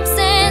stops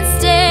and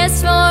stares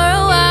for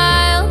a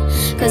while.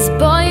 'Cause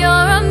boy,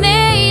 you're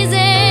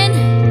amazing,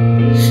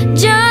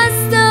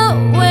 just the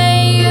way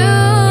you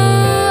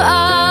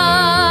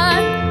are.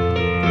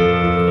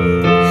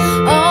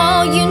 Oh,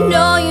 you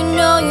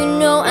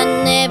know, I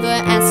never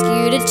ask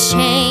you to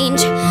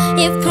change.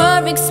 If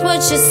perfect's what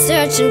you're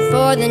searching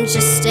for, then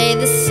just stay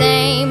the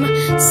same.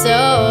 So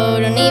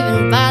don't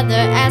even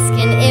bother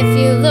asking if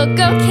you look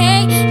okay.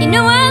 You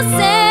know I'll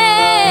say,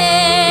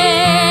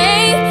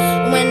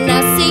 when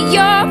I see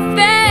your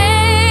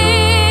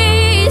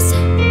face,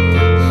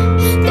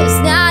 there's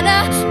not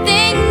a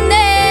thing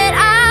that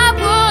I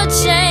would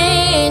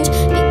change.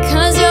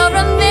 Because you're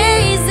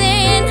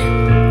amazing,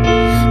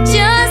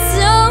 just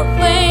the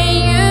way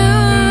you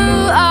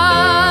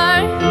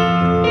are.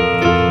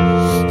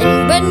 And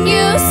when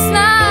you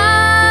smile,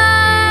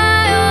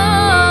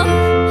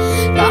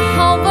 the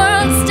whole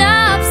world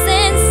stops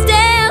and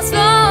stares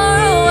for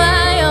a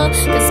while.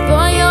 'Cause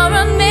boy, you're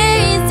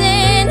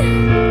amazing,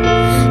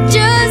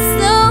 just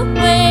the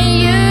way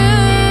you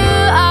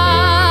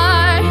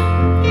are.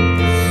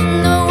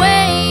 The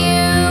way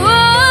you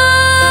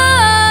are,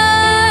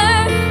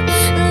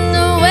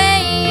 the way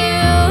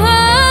you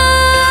are.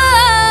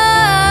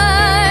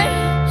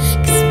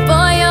 'Cause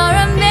boy, you're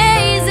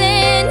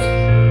amazing,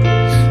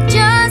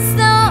 just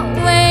the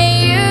way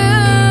you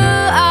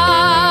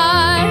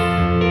are.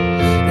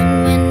 And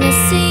when I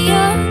see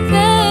your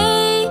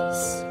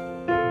face,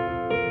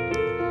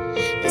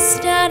 there's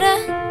not a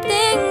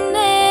thing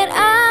that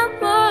I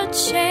would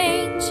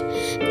change.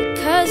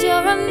 Because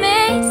you're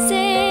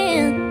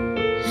amazing,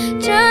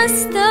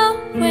 just the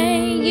way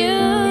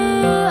you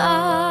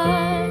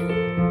are.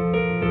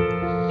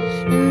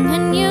 And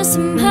when you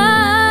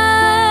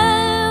smile,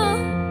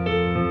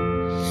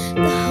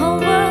 the whole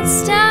world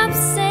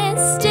stops and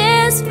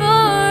stares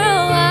for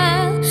a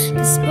while.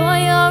 'Cause boy,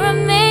 you're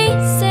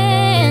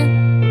amazing,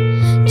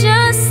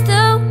 just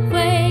the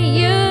way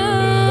you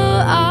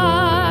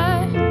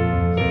are.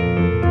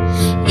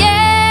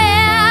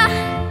 Yeah.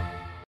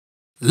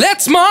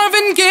 Let's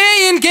Marvin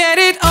Gaye and get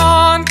it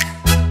on.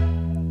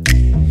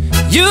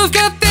 You've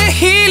got the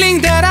healing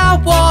that I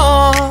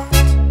want,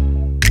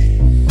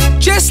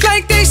 just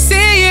like they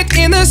say it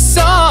in the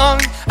song.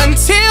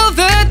 Until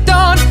the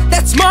dawn,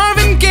 let's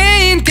Marvin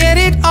Gaye and get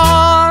it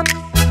on.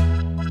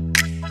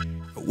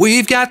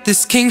 We've got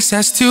this king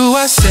size to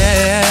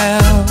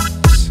ourselves,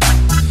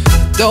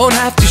 don't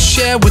have to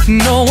share with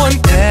no one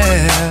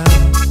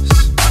else.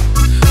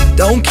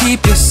 Don't keep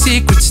your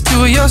secrets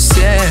to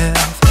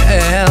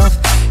yourself.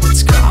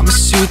 It's Kama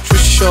Sutra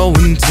show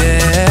and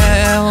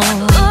tell.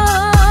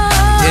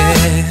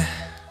 Yeah.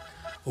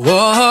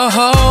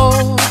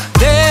 Whoa,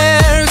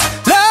 there's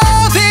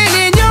loving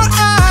in your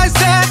eyes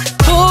that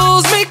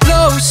pulls me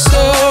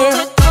closer.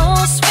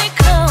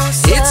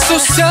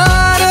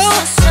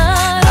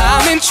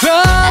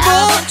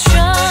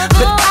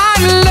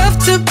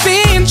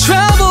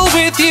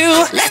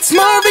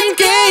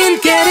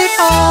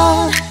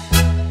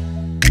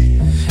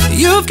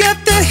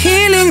 the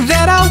healing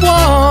that I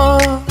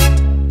want,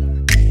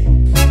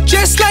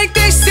 just like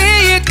they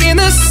say it in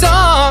a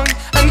song.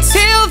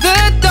 Until the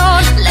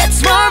dawn,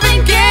 let's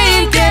Marvin Gaye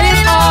and get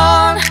it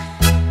on.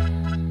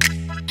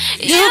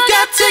 You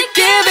got to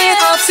give it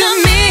all to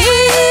me.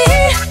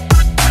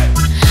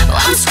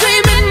 I'm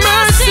screaming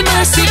mercy,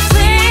 mercy,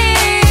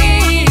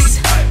 please.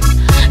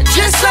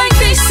 Just like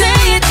they say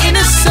it in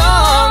a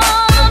song.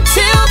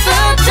 Till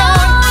the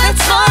dawn,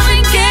 let's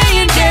Marvin Gaye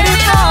and get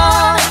it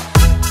on.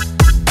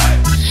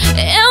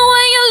 And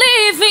when you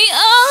leave me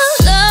all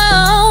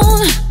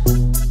alone,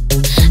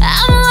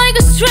 I'm like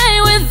a stray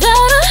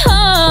without a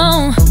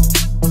home.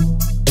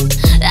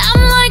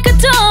 I'm like a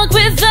dog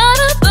without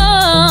a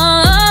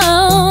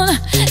bone.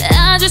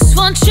 I just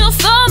want you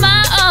for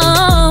my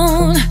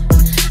own.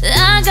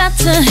 I got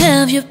to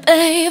have you,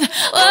 babe.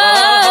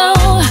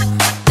 Whoa,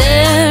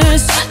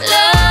 there's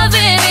love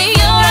in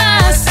your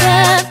eyes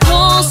that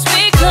pulls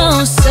me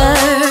closer.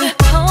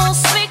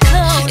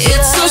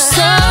 It's so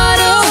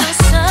subtle,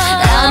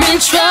 I'm in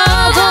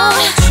trouble,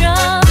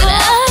 but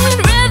I'd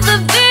rather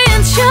be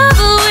in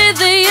trouble with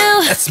you.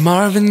 Let's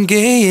Marvin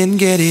Gaye and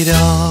get it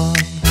on.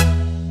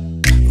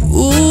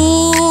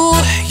 Ooh,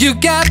 you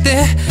got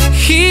the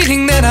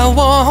healing that I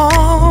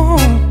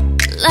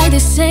want, like they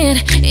say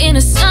it in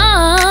a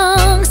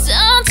song. So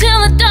until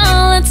the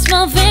dawn, let's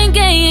Marvin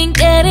Gaye and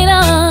get it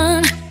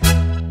on.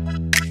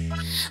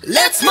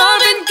 let's Marvin